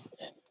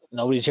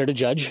 nobody's here to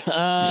judge.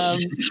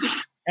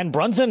 And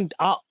Brunson,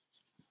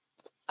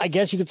 I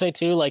guess you could say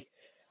too, like,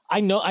 I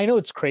know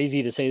it's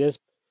crazy to say this.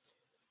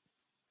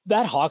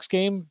 That Hawks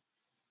game,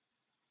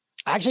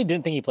 I actually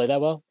didn't think he played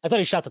that well. I thought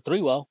he shot the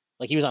 3 well.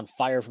 Like he was on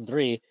fire from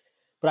 3,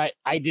 but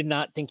I did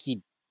not think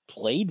he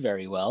played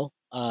very well.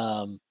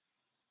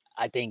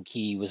 I think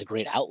he was a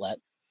great outlet.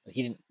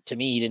 He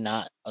did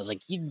not. I was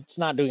like, he's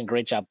not doing a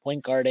great job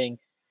point guarding.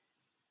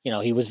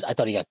 I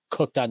thought he got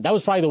cooked on. That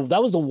was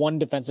the one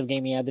defensive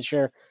game he had this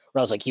year where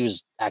I was like, he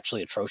was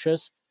actually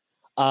atrocious.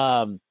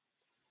 But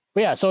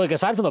yeah, so like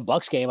aside from the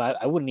Bucks game,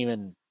 I wouldn't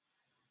even,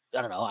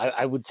 I don't know.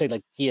 I would say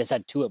like he has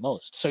had 2 at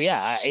most. So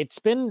yeah, it's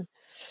been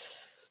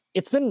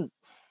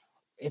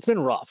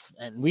rough,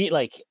 and we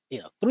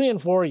 3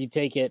 and 4, you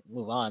take it,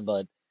 move on,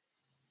 but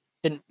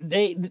then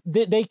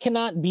they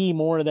cannot be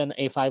more than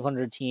a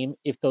 500 team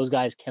if those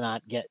guys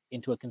cannot get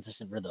into a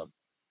consistent rhythm.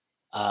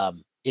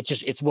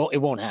 It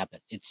won't happen.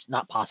 It's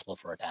not possible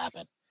for it to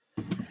happen.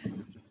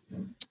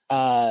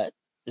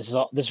 This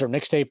is from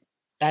Knicks tape.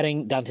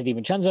 Adding Dante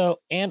DiVincenzo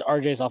and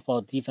RJ's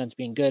off-ball defense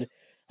being good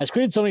has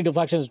created so many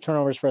deflections and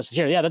turnovers for us this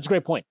year. Yeah, that's a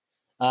great point.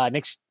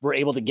 Knicks were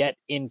able to get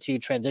into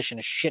transition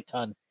a shit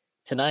ton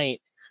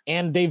tonight,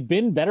 and they've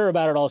been better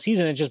about it all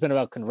season. It's just been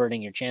about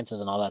converting your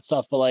chances and all that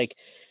stuff. But like,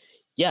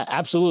 yeah,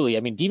 absolutely.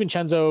 I mean,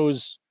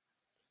 DiVincenzo's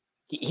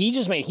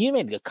he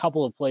made a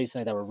couple of plays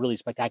tonight that were really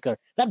spectacular.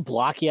 That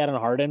block he had on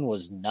Harden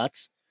was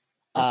nuts.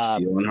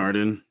 Steal on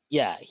Harden.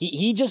 Yeah,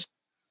 he's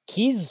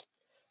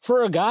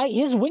for a guy,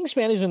 his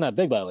wingspan isn't that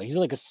big, by the way.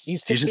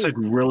 He's just like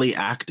really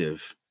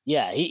active.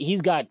 Yeah,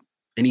 he's got,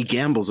 and he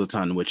gambles a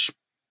ton, which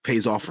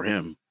pays off for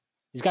him.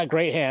 He's got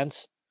great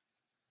hands.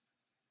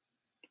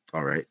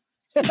 All right.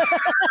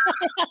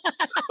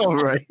 All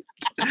right.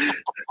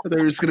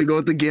 They're just gonna go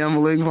with the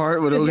gambling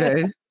part, but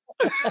okay.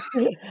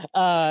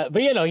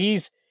 But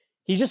he's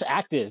just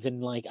active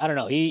and like I don't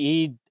know.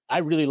 I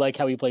really like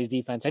how he plays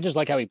defense. I just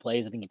like how he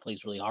plays. I think he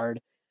plays really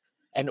hard.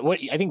 And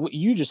what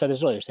you just said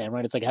this earlier, Sam,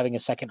 right? It's like having a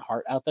second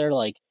heart out there.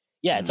 Like,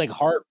 yeah, it's like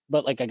heart,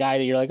 but like a guy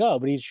that you're like, oh,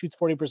 but he shoots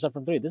 40%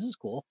 from three. This is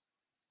cool.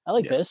 I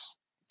like this.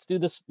 Let's do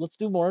this. Let's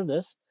do more of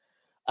this.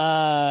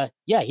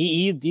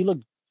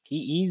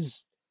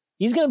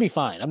 He's gonna be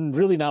fine. I'm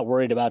really not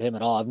worried about him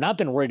at all. I've not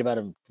been worried about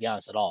him, to be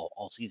honest, at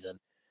all season.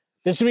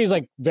 This to me is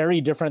like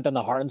very different than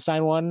the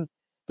Hartenstein one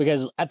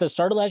because at the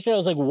start of last year, I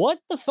was like, what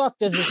the fuck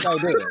does this guy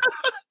do?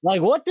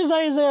 Like, what does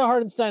Isaiah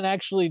Hartenstein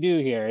actually do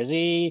here? Is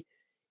he?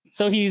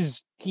 So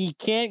he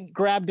can't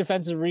grab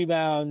defensive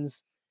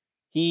rebounds.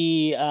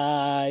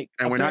 And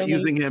we're not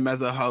using him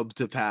as a hub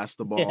to pass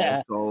the ball.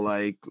 Yeah. So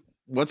like,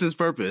 what's his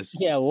purpose?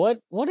 Yeah, what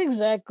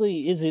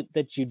exactly is it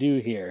that you do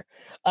here?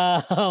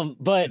 But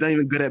he's not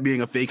even good at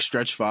being a fake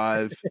stretch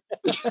five.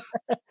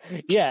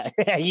 I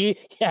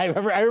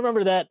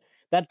remember that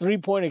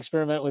 3-point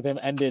experiment with him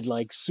ended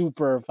like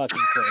super fucking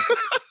quick.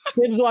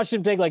 Tibbs watched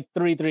him take like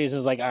 3 threes and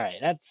was like, all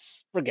right,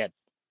 forget.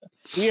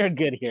 We are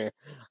good here.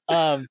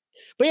 But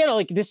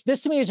like this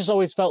to me, it just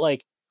always felt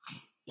like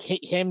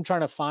him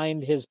trying to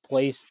find his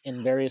place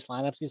in various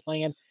lineups he's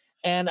playing in.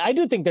 And I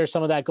do think there's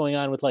some of that going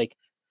on with like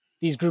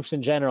these groups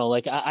in general.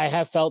 Like I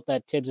have felt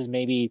that Tibbs is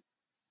maybe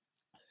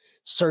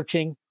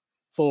searching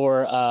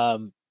for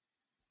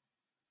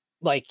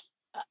like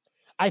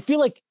I feel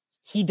like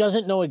he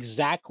doesn't know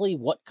exactly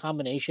what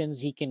combinations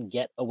he can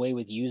get away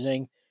with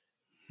using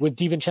with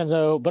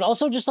DiVincenzo, but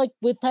also just like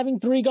with having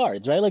 3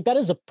 guards, right? Like that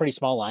is a pretty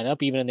small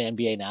lineup, even in the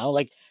NBA now.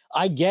 Like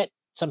I get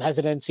some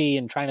hesitancy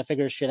and trying to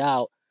figure shit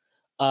out,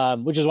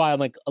 which is why I'm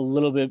like a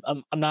little bit.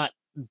 I'm not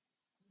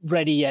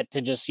ready yet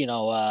to just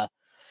light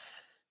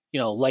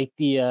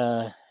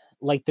the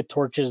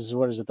torches.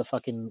 What is it?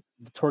 The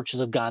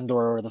torches of Gondor,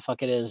 or the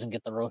fuck it is, and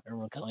get the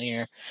Rohirrim coming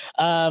here.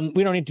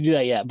 We don't need to do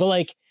that yet, but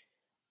like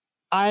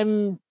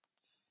I've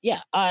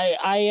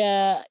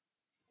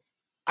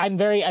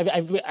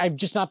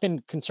just not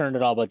been concerned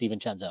at all about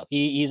DiVincenzo.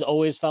 He's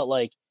always felt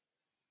like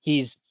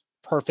he's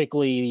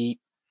perfectly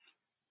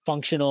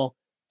functional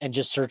and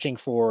just searching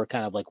for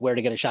kind of like where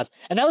to get his shots.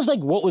 And that was like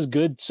what was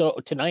good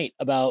tonight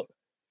about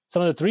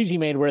some of the threes he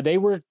made, where they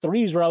were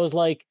threes where I was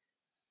like,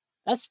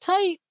 that's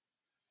tight.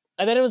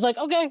 And then it was like,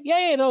 okay,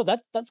 no,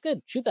 that's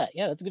good. Shoot that.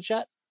 Yeah, that's a good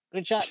shot.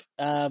 Good shot.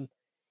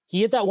 He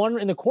hit that one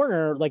in the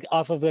corner, like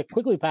off of the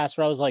quickly pass,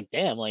 where I was like,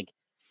 damn, like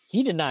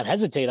he did not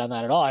hesitate on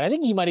that at all. And I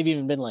think he might have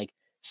even been like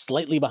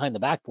slightly behind the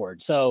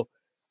backboard. So,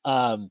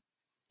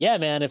 yeah,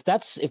 man, if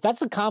that's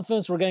the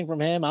confidence we're getting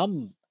from him,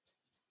 I'm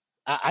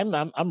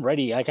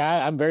ready. Like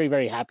I'm very,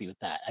 very happy with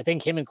that. I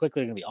think him and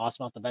Quickly are going to be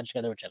awesome off the bench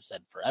together, which I've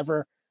said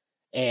forever.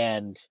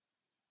 And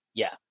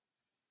yeah.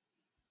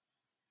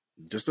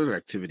 Just their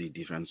activity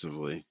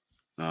defensively.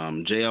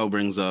 JL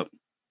brings up,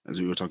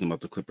 as we were talking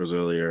about the Clippers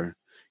earlier,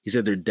 he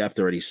said their depth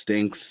already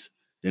stinks.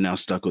 They're now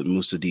stuck with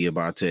Moussa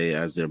Diabate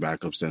as their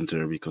backup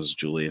center because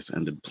Julius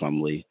ended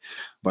Plumlee.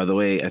 By the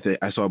way,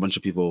 I saw a bunch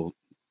of people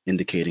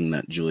indicating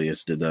that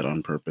Julius did that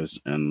on purpose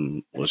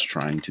and was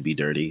trying to be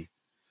dirty.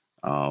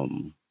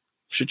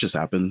 Shit just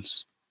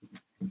happens.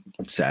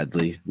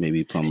 Sadly,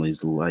 maybe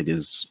Plumlee's leg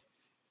is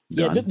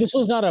done. Yeah, this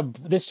was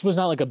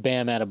not like a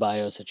Bam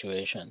Adebayo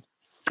situation.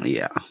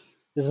 Yeah.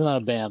 This is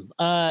not a Bam.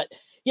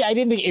 Yeah, I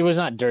didn't think it was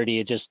not dirty.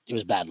 It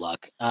was bad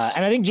luck.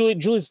 And I think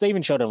Julius, they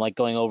even showed him like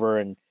going over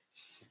and,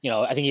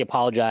 I think he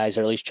apologized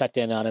or at least checked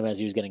in on him as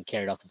he was getting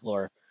carried off the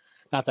floor.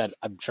 Not that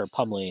I'm sure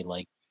Plumlee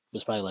like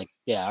was probably like,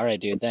 yeah, all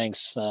right, dude,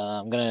 thanks.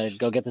 I'm gonna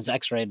go get this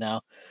X-ray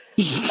now.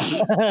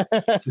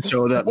 To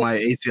show that my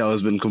ACL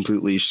has been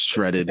completely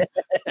shredded.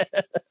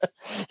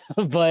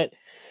 But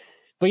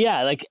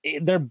yeah, like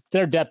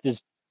their depth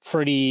is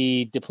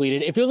pretty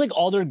depleted. It feels like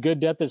all their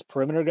good depth is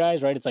perimeter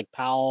guys, right? It's like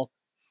Powell.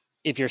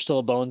 If you're still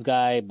a Bones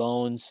guy,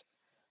 Bones.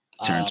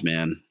 Terrence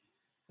Mann.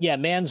 Yeah,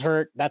 Mann's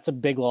hurt. That's a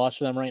big loss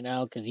for them right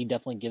now because he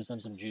definitely gives them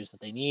some juice that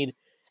they need.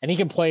 And he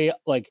can play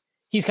like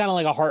he's kind of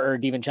like a Hart or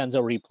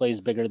DiVincenzo where he plays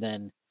bigger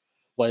than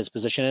what his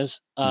position is.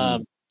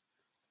 But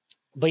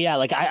yeah,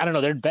 like I don't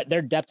know,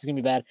 their depth is gonna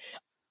be bad.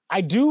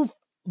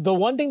 The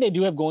one thing they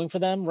do have going for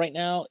them right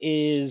now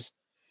is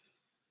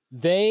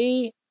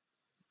this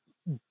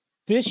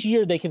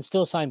year they can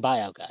still sign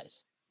buyout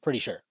guys. Pretty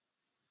sure.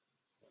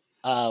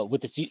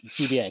 With the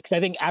CBA, because I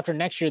think after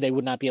next year they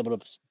would not be able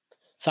to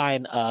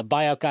sign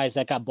buyout guys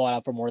that got bought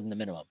out for more than the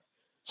minimum.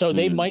 So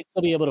they might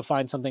still be able to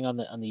find something on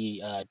the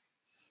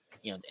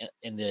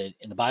in the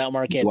buyout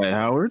market. Dwight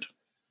Howard.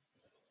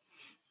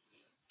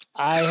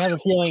 I have a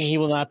feeling he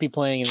will not be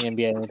playing in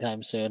the NBA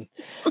anytime soon.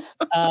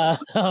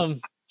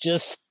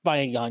 Just by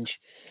a hunch.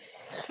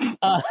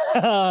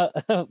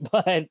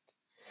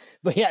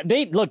 But yeah,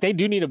 they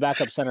do need a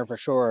backup center for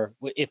sure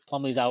if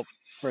Plumlee's out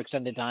for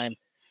extended time.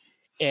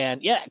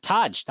 And yeah,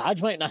 Taj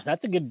might not.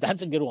 That's a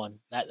good one.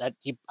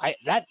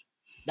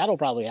 That'll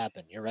probably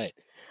happen. You're right.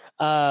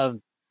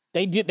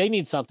 They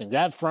need something.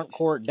 That front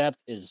court depth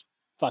is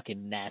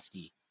fucking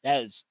nasty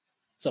That is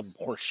some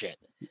horse shit.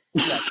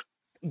 I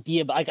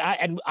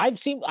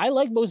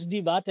like Moses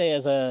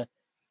Diabate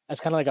as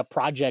kind of like a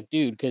project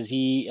dude because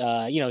he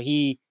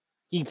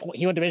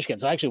went to Michigan,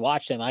 so I actually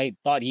watched him. I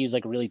thought he was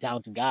like a really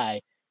talented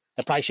guy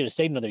that probably should have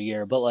stayed another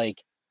year, but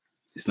like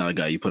He's not a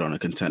guy you put on a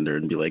contender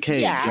and be like,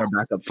 hey, you're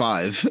back up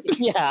 5.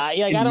 Yeah, like,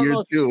 in I don't year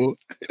know. 2.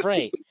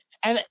 Right.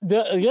 And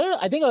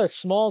I think a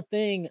small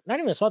thing, not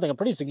even a small thing, a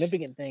pretty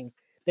significant thing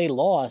they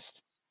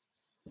lost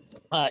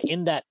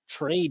in that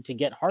trade to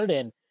get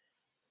Harden.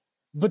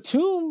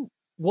 Batum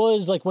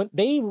was like when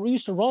they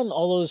used to run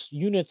all those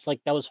units, like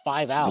that was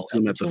 5 out.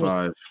 Batum at the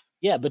 5.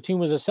 Batum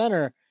was a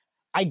center.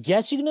 I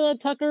guess you can do that,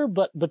 Tucker,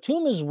 but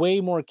Batum is way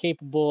more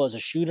capable as a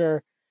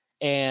shooter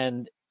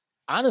and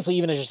honestly,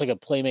 even as just like a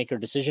playmaker,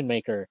 decision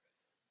maker.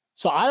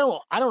 So I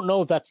don't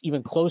know if that's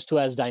even close to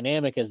as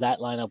dynamic as that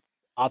lineup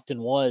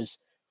often was.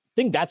 I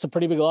think that's a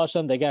pretty big loss.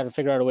 They got to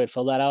figure out a way to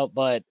fill that out.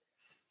 But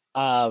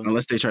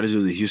unless they try to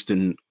do the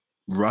Houston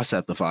Russ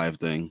at the 5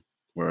 thing,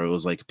 where it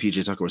was like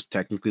PJ Tucker was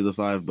technically the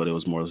 5, but it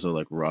was more so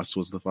like Russ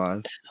was the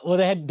 5. Well,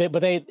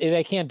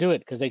 they can't do it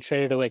because they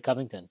traded away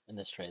Covington in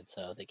this trade,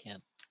 so they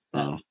can't.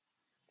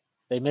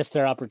 They missed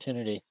their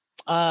opportunity.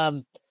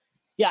 I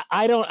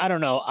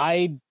don't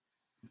know.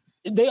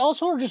 They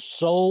also are just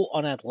so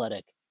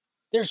unathletic.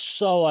 They're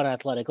so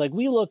unathletic. Like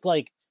we look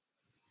like,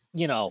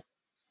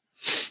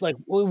 like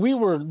we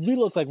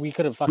look like we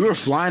could have fucking. We were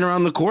flying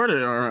around the court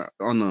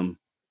on them.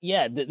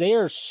 Yeah, they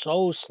are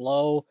so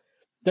slow.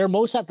 Their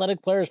most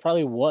athletic player is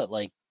probably what,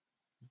 like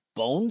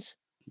Bones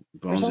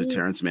or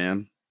Terrence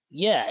Mann.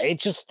 Yeah,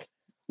 it's just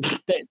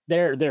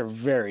they're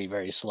very,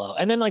 very slow.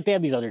 And then like they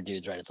have these other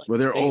dudes, right? It's like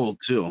they're old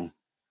too.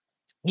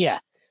 Yeah,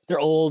 they're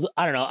old.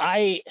 I don't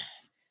know.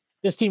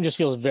 This team just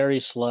feels very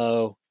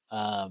slow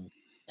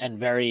and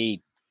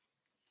very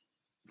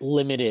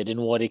limited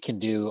in what it can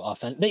do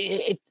offense.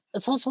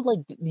 It's also like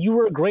you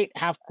were a great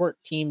half court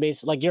team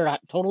based, like you're a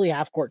totally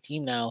half court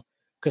team now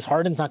because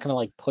Harden's not going to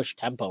like push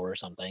tempo or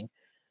something.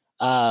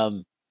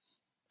 I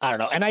don't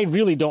know, and I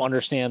really don't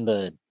understand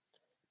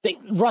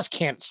Russ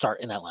can't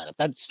start in that lineup.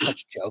 That's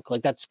such a joke.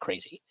 Like that's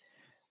crazy.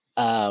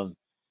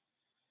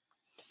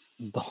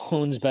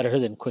 Bones better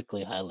than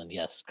Quickly Highland.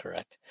 Yes,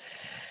 correct.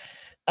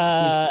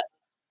 I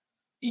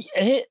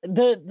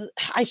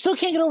still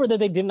can't get over that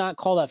they did not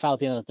call that foul at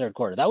the end of the third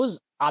quarter. That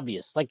was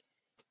obvious. Like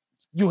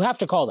you have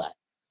to call that.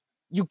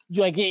 You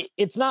like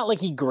it's not like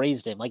he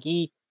grazed him. Like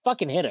he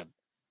fucking hit him.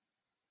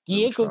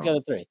 He ain't going to get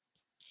a 3.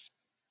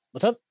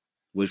 What's up?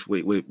 Which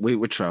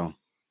trial?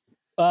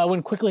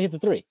 When Quickly hit the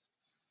 3.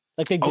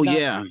 Like they did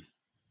yeah.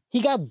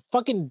 He got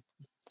fucking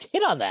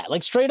hit on that.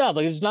 Like straight up.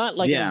 Like it's not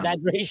like an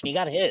exaggeration. He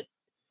got hit.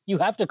 You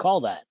have to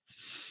call that.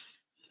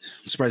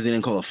 I'm surprised they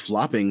didn't call a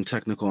flopping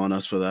technical on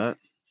us for that.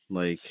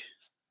 Like,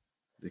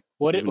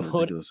 what did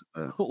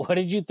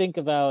you think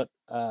about?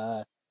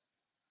 What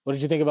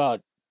did you think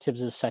about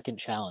Tibbs' second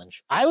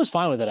challenge? I was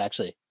fine with it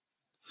actually.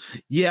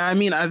 Yeah, I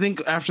mean, I think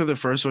after the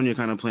first one, you're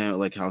kind of playing with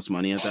like house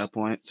money at that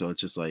point, so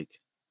it's just like,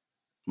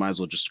 might as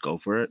well just go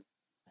for it.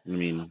 I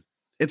mean,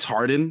 it's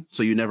Harden,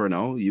 so you never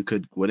know. You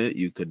could win it,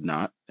 you could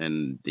not,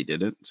 and they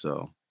didn't.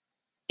 So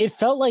it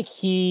felt like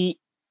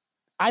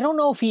I don't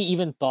know if he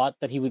even thought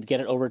that he would get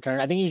it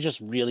overturned. I think he was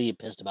just really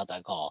pissed about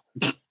that call.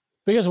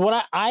 Because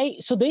what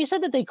so they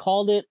said that they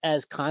called it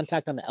as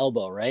contact on the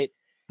elbow, right?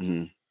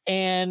 Mm-hmm.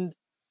 And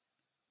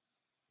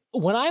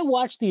when I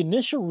watched the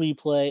initial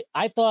replay,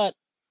 I thought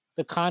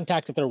the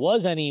contact, if there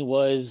was any,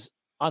 was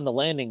on the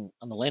landing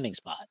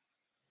spot.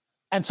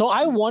 And so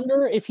I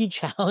wonder if he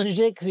challenged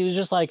it because he was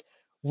just like,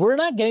 we're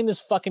not getting this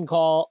fucking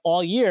call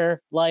all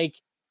year. Like,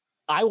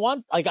 I'm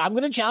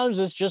going to challenge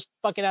this just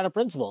fucking out of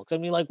principle. Because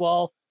I mean, like,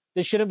 well,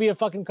 this shouldn't be a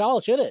fucking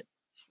call, should it?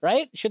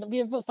 Right? Shouldn't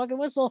be a fucking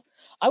whistle.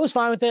 I was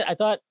fine with it. I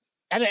thought,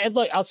 and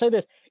look, I'll say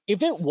this.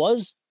 If it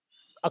was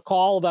a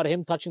call about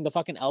him touching the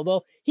fucking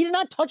elbow, he did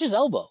not touch his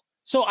elbow.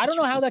 So I don't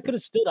know how that could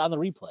have stood on the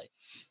replay.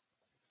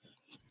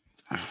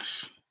 I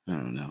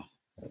don't know.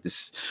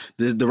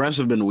 The refs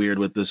have been weird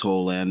with this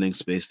whole landing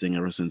space thing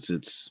ever since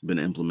it's been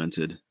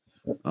implemented.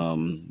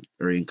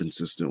 Very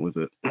inconsistent with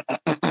it.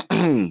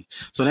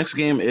 So next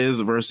game is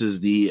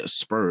versus the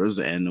Spurs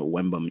and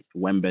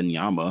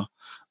Wembanyama.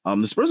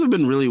 The Spurs have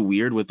been really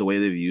weird with the way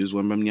they've used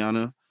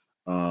Wembanyama.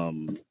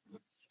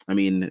 I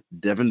mean,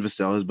 Devin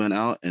Vassell has been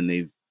out, and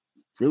they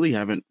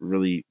haven't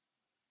really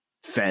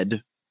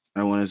fed,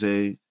 I want to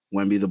say,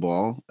 Wemby the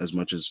ball as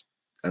much as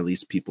at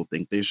least people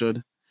think they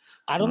should.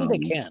 I don't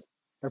think they can.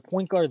 Their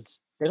point guards,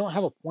 they don't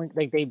have a point.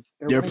 Like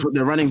they're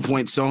running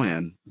Point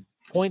Sohan.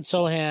 Point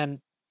Sohan,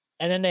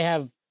 and then they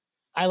have.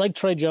 I like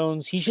Troy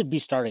Jones. He should be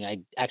starting. I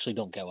actually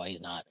don't get why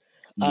he's not.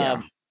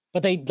 Yeah.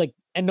 But they like,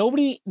 and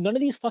none of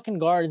these fucking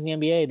guards in the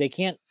NBA, they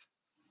can't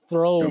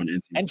throw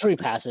entry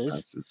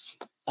passes.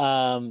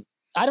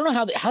 I don't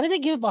know how did they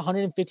give up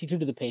 152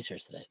 to the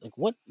Pacers today? Like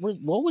what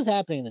was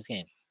happening in this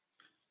game?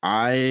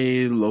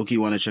 I low-key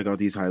want to check out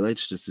these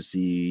highlights just to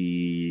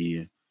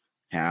see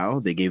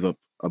how they gave up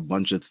a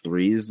bunch of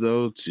threes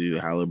though to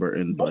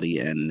Halliburton, Buddy,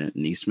 and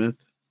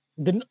Nesmith.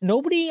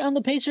 nobody on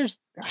the Pacers.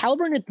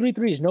 Halliburton had 3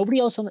 threes. Nobody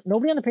on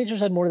the Pacers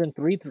had more than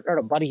 3.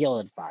 Or Buddy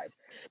Hield had 5,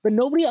 but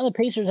nobody on the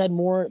Pacers had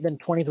more than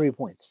 23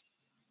 points.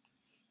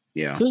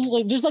 Yeah, so this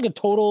is just like a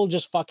total,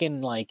 just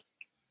fucking like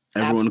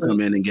everyone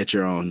come in and get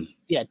your own.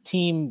 Yeah,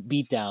 team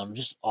beatdown,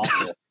 just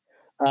awful.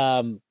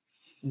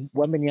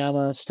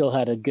 Wembanyama still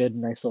had a good,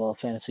 nice little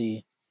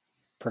fantasy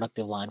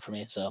productive line for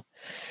me. So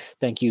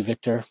thank you,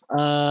 Victor.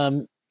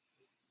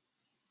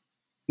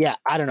 Yeah,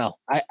 I don't know.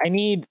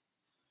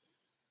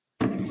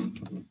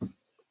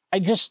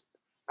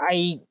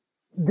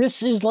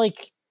 This is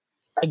like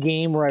a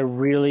game where I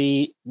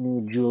really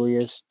need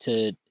Julius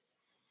to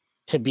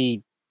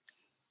be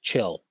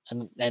chill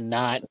and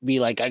not be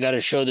like, I got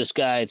to show this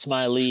guy it's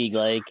my league.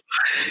 Like,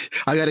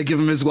 I got to give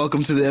him his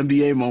welcome to the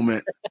NBA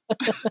moment.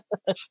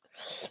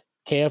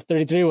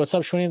 KF33, what's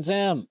up, Shwayne and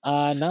Sam?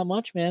 Not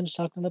much, man. Just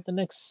talking about the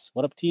Knicks.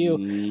 What up to you?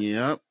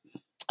 Yep.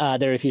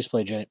 They refuse to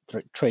play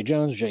Trey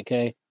Jones,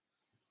 JK.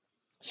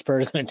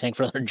 Spurs going to tank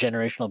for another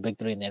generational big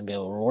 3, and the NBA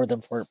will reward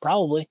them for it.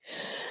 Probably.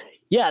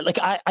 Yeah, like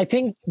I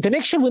think the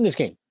Knicks should win this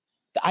game.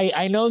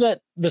 I know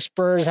that the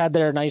Spurs had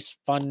their nice,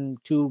 fun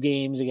 2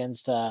 games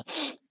against the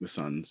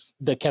Suns,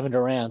 the Kevin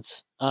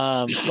Durant's.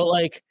 But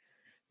like,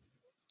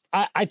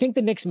 I think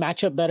the Knicks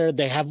match up better.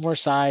 They have more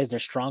size. They're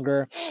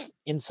stronger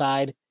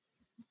inside.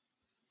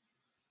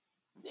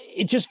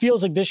 It just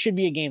feels like this should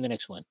be a game the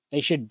Knicks win.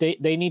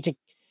 They need to.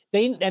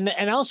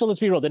 And also, let's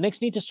be real. The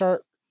Knicks need to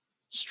start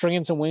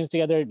stringing some wins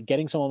together,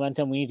 getting some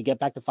momentum. We need to get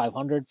back to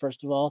 500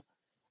 first of all,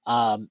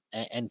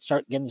 and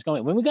start getting this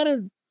going. When we got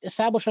to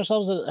establish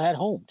ourselves at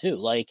home too.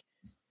 Like,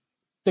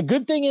 the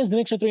good thing is the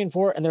Knicks are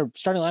 3-4, and their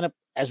starting lineup,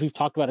 as we've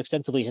talked about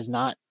extensively, has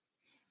not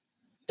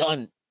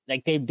done.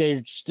 Like,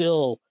 they're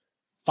still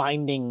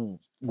finding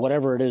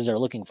whatever it is they're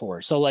looking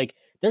for. So like,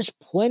 there's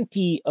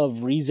plenty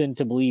of reason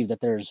to believe that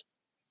there's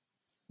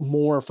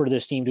more for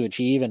this team to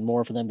achieve and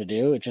more for them to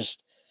do. It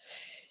just,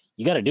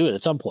 you got to do it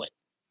at some point.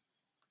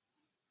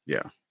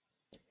 Yeah.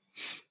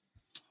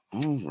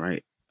 All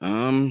right.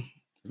 I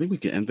think we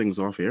can end things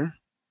off here.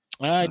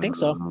 I think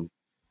so.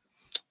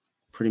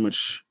 Pretty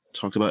much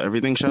talked about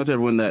everything. Shout out to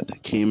everyone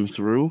that came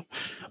through.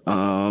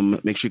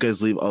 Make sure you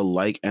guys leave a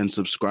like and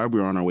subscribe.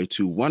 We're on our way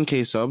to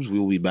 1K subs. We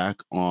will be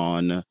back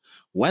on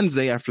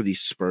Wednesday after the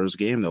Spurs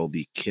game. That will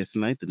be Kith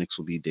night. The Knicks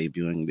will be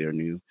debuting their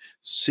new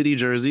city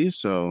jerseys.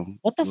 So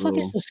what the fuck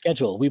is the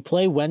schedule? We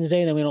play Wednesday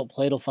and then we don't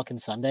play till fucking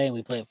Sunday, and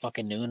we play at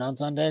fucking noon on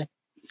Sunday.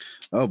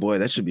 Oh boy,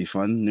 that should be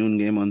fun. Noon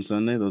game on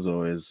Sunday. Those are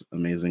always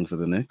amazing for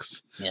the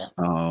Knicks. Yeah.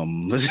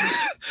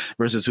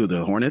 Versus who?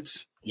 The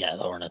Hornets? Yeah,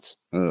 the Hornets.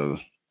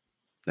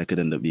 That could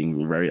end up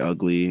being very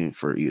ugly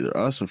for either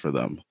us or for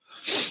them.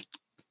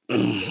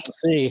 We'll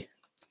see.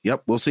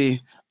 Yep, we'll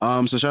see.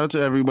 So shout out to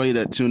everybody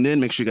that tuned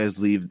in. Make sure you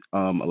guys leave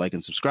a like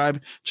and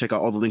subscribe. Check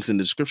out all the links in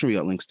the description. We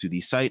got links to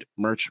the site,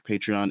 merch,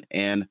 Patreon,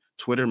 and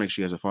Twitter. Make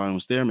sure you guys are following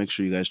us there. Make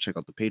sure you guys check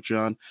out the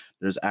Patreon.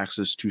 There's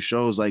access to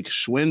shows like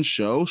Schwinn's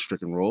show,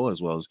 Strick and Roll,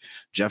 as well as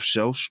Jeff's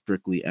show,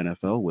 Strictly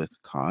NFL with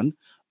Khan,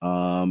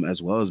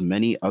 as well as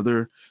many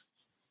other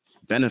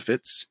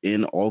benefits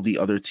in all the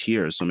other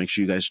tiers. So make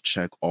sure you guys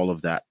check all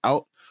of that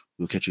out.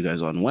 We'll catch you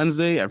guys on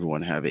Wednesday.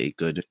 Everyone have a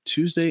good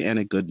Tuesday and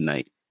a good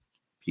night.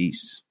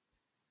 Peace.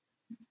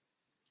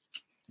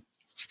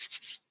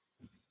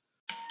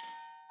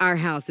 Our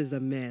house is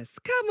a mess.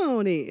 Come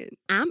on in.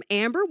 I'm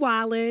Amber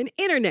Wallen,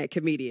 internet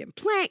comedian,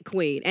 plant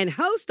queen, and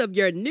host of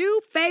your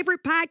new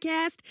favorite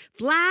podcast,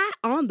 Fly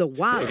on the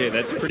Wallen. Okay,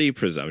 that's pretty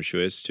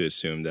presumptuous to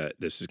assume that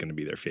this is going to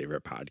be their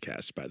favorite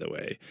podcast, by the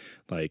way.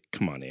 Like,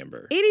 come on,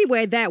 Amber.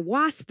 Anyway, that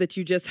wasp that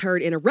you just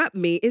heard interrupt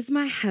me is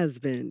my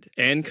husband.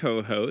 And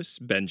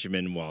co-host,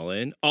 Benjamin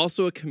Wallen,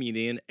 also a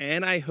comedian,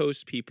 and I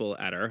host people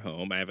at our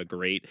home. I have a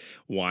great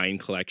wine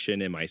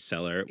collection in my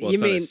cellar. Well, you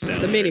it's mean not a cellar.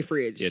 the mini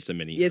fridge? Yeah, it's a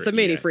mini fridge. It's a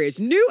mini fridge.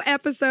 New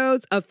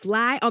episodes of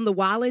Fly on the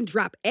Wallen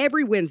drop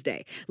every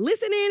Wednesday.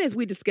 Listen in as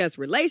we discuss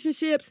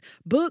relationships,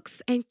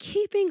 books, and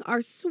keeping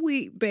our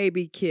sweet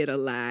baby kid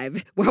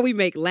alive while we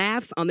make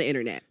laughs on the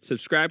internet.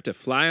 Subscribe to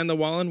Fly on the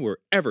Wallen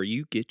wherever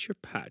you get your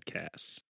podcasts.